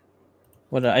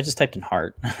 What I just typed in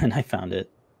heart and I found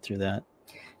it through that.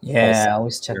 Yeah, I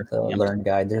always check the Learn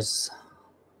guide. There's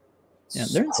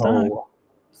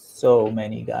so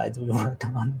many guides we worked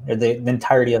on. The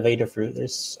entirety of Adafruit.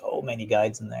 There's so many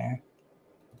guides in there.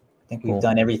 I think we've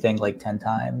done everything like 10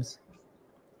 times.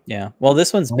 Yeah. Well,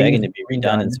 this one's begging to be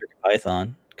redone in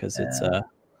CircuitPython because it's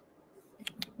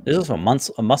there's also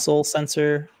a muscle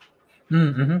sensor.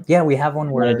 Yeah, we have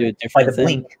one where do a different thing.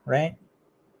 Blink, right?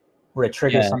 Where it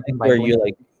triggers something by where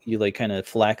blink. you kind of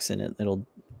flex and it'll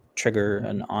trigger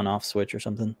an on-off switch or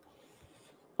something.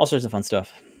 All sorts of fun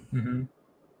stuff.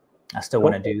 I still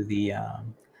want to do the. I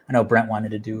know Brent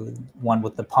wanted to do one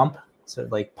with the pump, so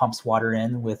it like pumps water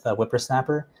in with a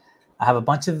whippersnapper. I have a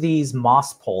bunch of these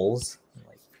moss poles.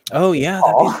 Oh yeah,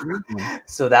 that'd be a great one.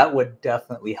 So that would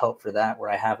definitely help for that. Where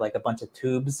I have like a bunch of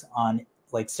tubes on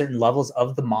like certain levels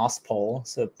of the moss pole,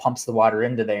 so it pumps the water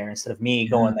into there instead of me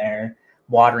going there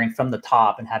watering from the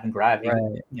top and having gravity,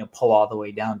 pull all the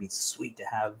way down. It'd be sweet to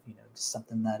have just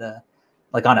something that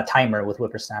like on a timer with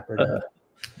whippersnapper to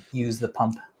use the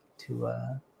pump to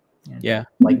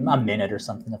like a minute or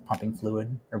something of pumping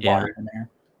fluid or water in there.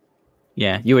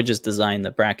 Yeah, you would just design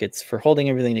the brackets for holding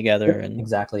everything together, and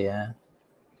exactly. Yeah,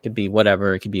 it could be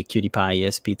whatever. It could be a QT Py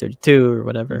ESP32 or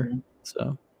whatever.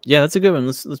 So yeah, that's a good one.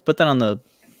 Let's put that on the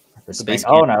space.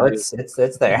 Oh no, it's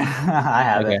there. I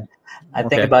have it. I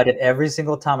think about it every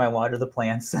single time I water the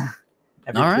plants.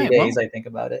 Every 3 days, I think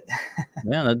about it.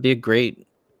 Yeah, that'd be a great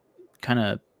kind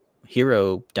of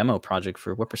hero demo project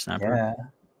for Whippersnapper,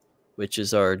 which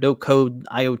is our no-code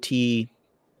IoT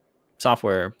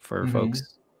software for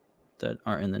folks that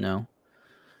aren't in the know.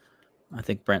 I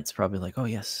think Brent's probably like, oh,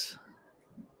 yes.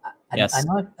 I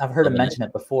know I've heard him mention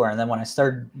it before, and then when I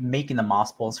started making the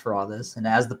moss poles for all this, and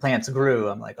as the plants grew,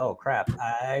 I'm like, oh, crap,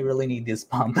 I really need this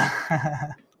pump.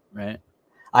 Right.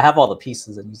 I have all the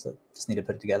pieces, and just need to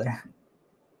put it together.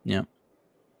 Yeah.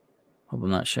 Hope I'm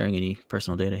not sharing any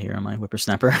personal data here on my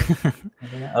Whippersnapper.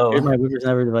 Oh, here's my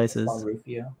Whippersnapper devices.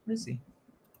 Rufio. Where is he?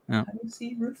 Oh. How do you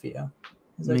see Rufio?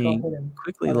 Let me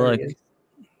quickly look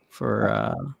for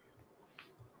a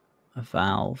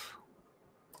valve.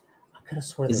 I could have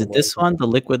sworn. Is it this one? The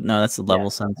liquid? No, that's the level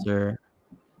sensor.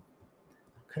 I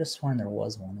could have sworn there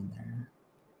was one in there.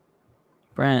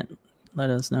 Brent, let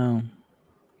us know,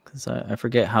 because I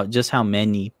forget how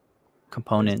many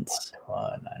components.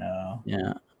 I know.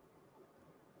 Yeah.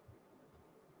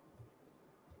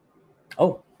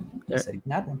 Oh, he said he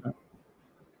can add one.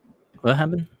 What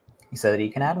happened? He said that he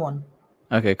can add one.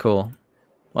 Okay, cool.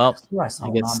 Well, I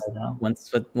guess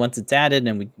once it's added,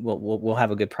 and we'll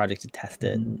have a good project to test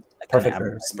it. Perfect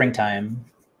for springtime.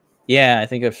 Yeah, I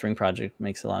think a spring project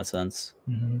makes a lot of sense.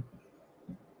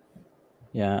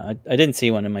 Yeah, I didn't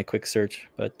see one in my quick search,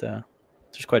 but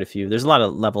there's quite a few. There's a lot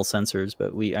of level sensors,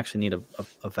 but we actually need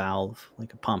a valve,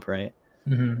 like a pump, right?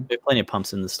 We have plenty of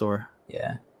pumps in the store.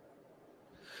 Yeah.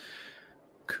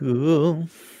 Cool.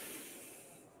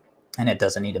 And it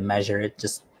doesn't need to measure it,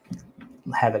 just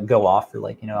have it go off for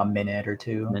like, a minute or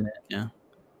two. Yeah.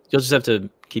 You'll just have to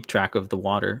keep track of the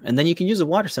water. And then you can use a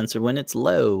water sensor when it's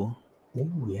low.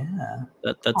 Oh, yeah.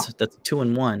 That's a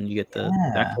 2-in-1. You get the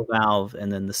actual valve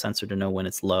and then the sensor to know when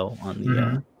it's low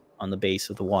on the base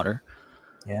of the water.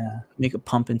 Yeah. Make a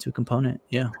pump into a component.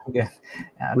 Yeah. Yeah,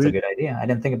 that's a good idea. I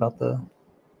didn't think about the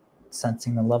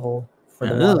sensing the level for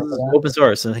the water. This is open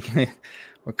source. So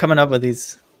we're coming up with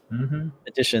these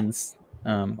additions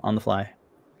on the fly.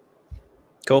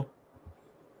 Cool.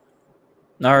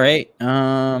 All right.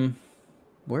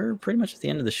 We're pretty much at the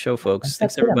end of the show, folks.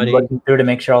 Thanks, everybody. I'm looking through to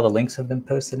make sure all the links have been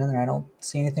posted in there. I don't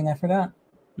see anything I forgot.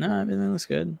 No, everything looks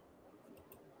good.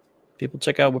 People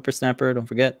check out Whippersnapper. Don't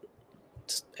forget,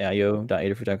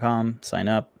 io.adafruit.com. Sign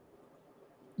up.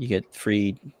 You get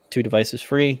 2 devices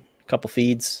free, a couple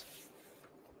feeds,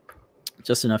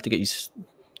 just enough to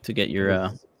get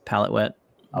your palette wet.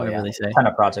 Whatever they say. A ton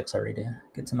of projects already to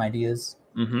get some ideas.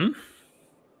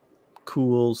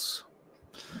 Cools.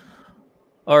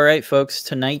 All right, folks.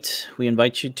 Tonight we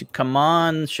invite you to come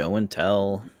on Show and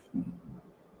Tell.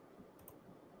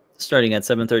 Starting at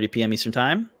 7:30 p.m. Eastern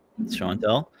Time. Show and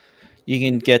Tell. You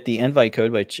can get the invite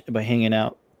code by hanging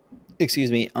out,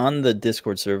 on the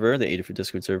Discord server, the Adafruit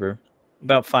Discord server,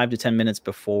 about 5 to 10 minutes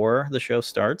before the show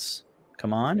starts.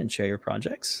 Come on and share your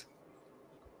projects.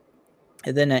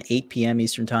 And then at 8 p.m.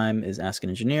 Eastern Time is Ask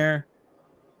an Engineer.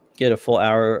 Get a full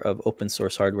hour of open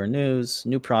source hardware news,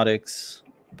 new products,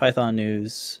 Python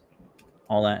news,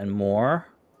 all that and more.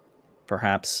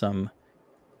 Perhaps some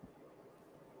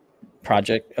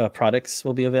products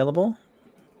will be available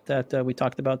that we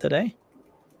talked about today.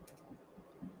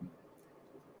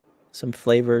 Some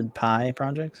flavored pie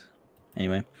projects.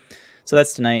 Anyway, so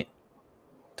that's tonight.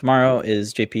 Tomorrow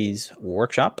is JP's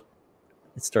workshop.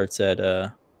 It starts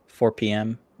at 4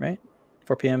 p.m., right?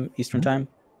 4 p.m. Eastern Time.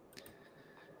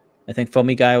 I think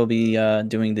Foamy Guy will be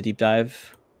doing the deep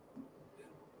dive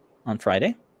on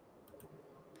Friday.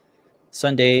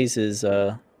 Sundays is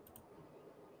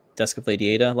Desk of Lady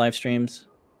Ada live streams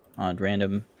on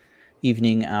random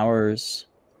evening hours.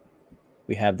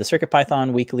 We have the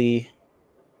CircuitPython weekly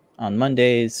on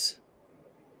Mondays,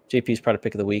 JP's product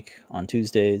pick of the week on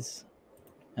Tuesdays,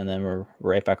 and then we're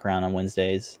right back around on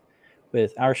Wednesdays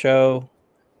with our show,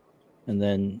 and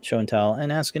then Show and Tell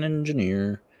and Ask an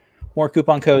Engineer. More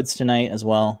coupon codes tonight as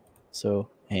well, so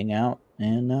hang out,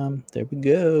 and there we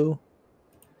go.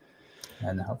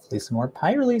 And hopefully some more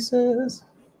pie releases.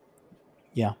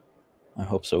 Yeah, I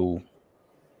hope so.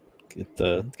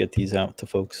 Get these out to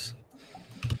folks.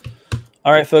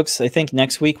 All right, folks. I think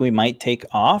next week we might take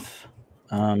off,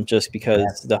 just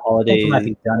because the holidays might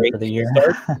be done for the year.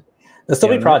 There'll still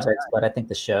be projects, but I think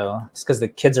the show, just because the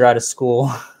kids are out of school,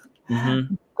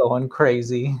 going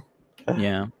crazy.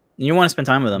 Yeah, you want to spend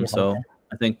time with them, so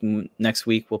I think next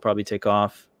week we'll probably take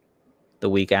off. The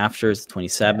week after is the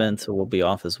 27th, so we'll be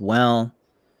off as well.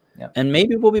 Yep. And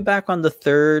maybe we'll be back on the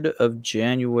 3rd of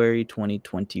January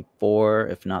 2024,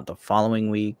 if not the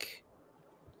following week.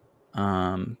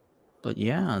 But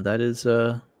yeah, that is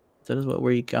what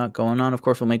we got going on. Of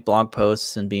course, we'll make blog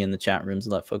posts and be in the chat rooms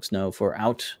and let folks know if we're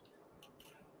out.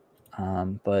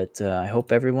 But I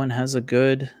hope everyone has a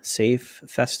good, safe,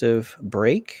 festive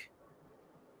break.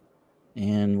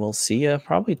 And we'll see you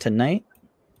probably tonight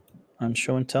on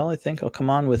Show and Tell. I think I'll come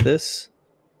on with this.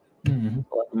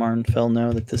 Let Martin Fell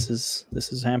know that this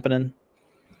is happening.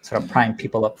 Sort of prime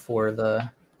people up for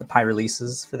the pie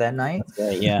releases for that night. That's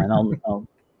right, yeah, and I'll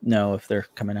know if they're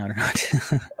coming out or not.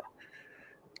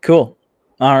 Cool.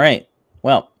 All right.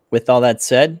 Well, with all that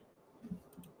said,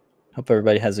 hope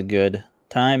everybody has a good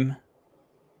time.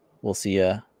 We'll see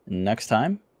you next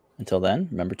time. Until then,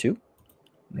 remember to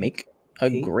make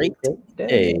a great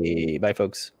day. Bye,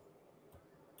 folks.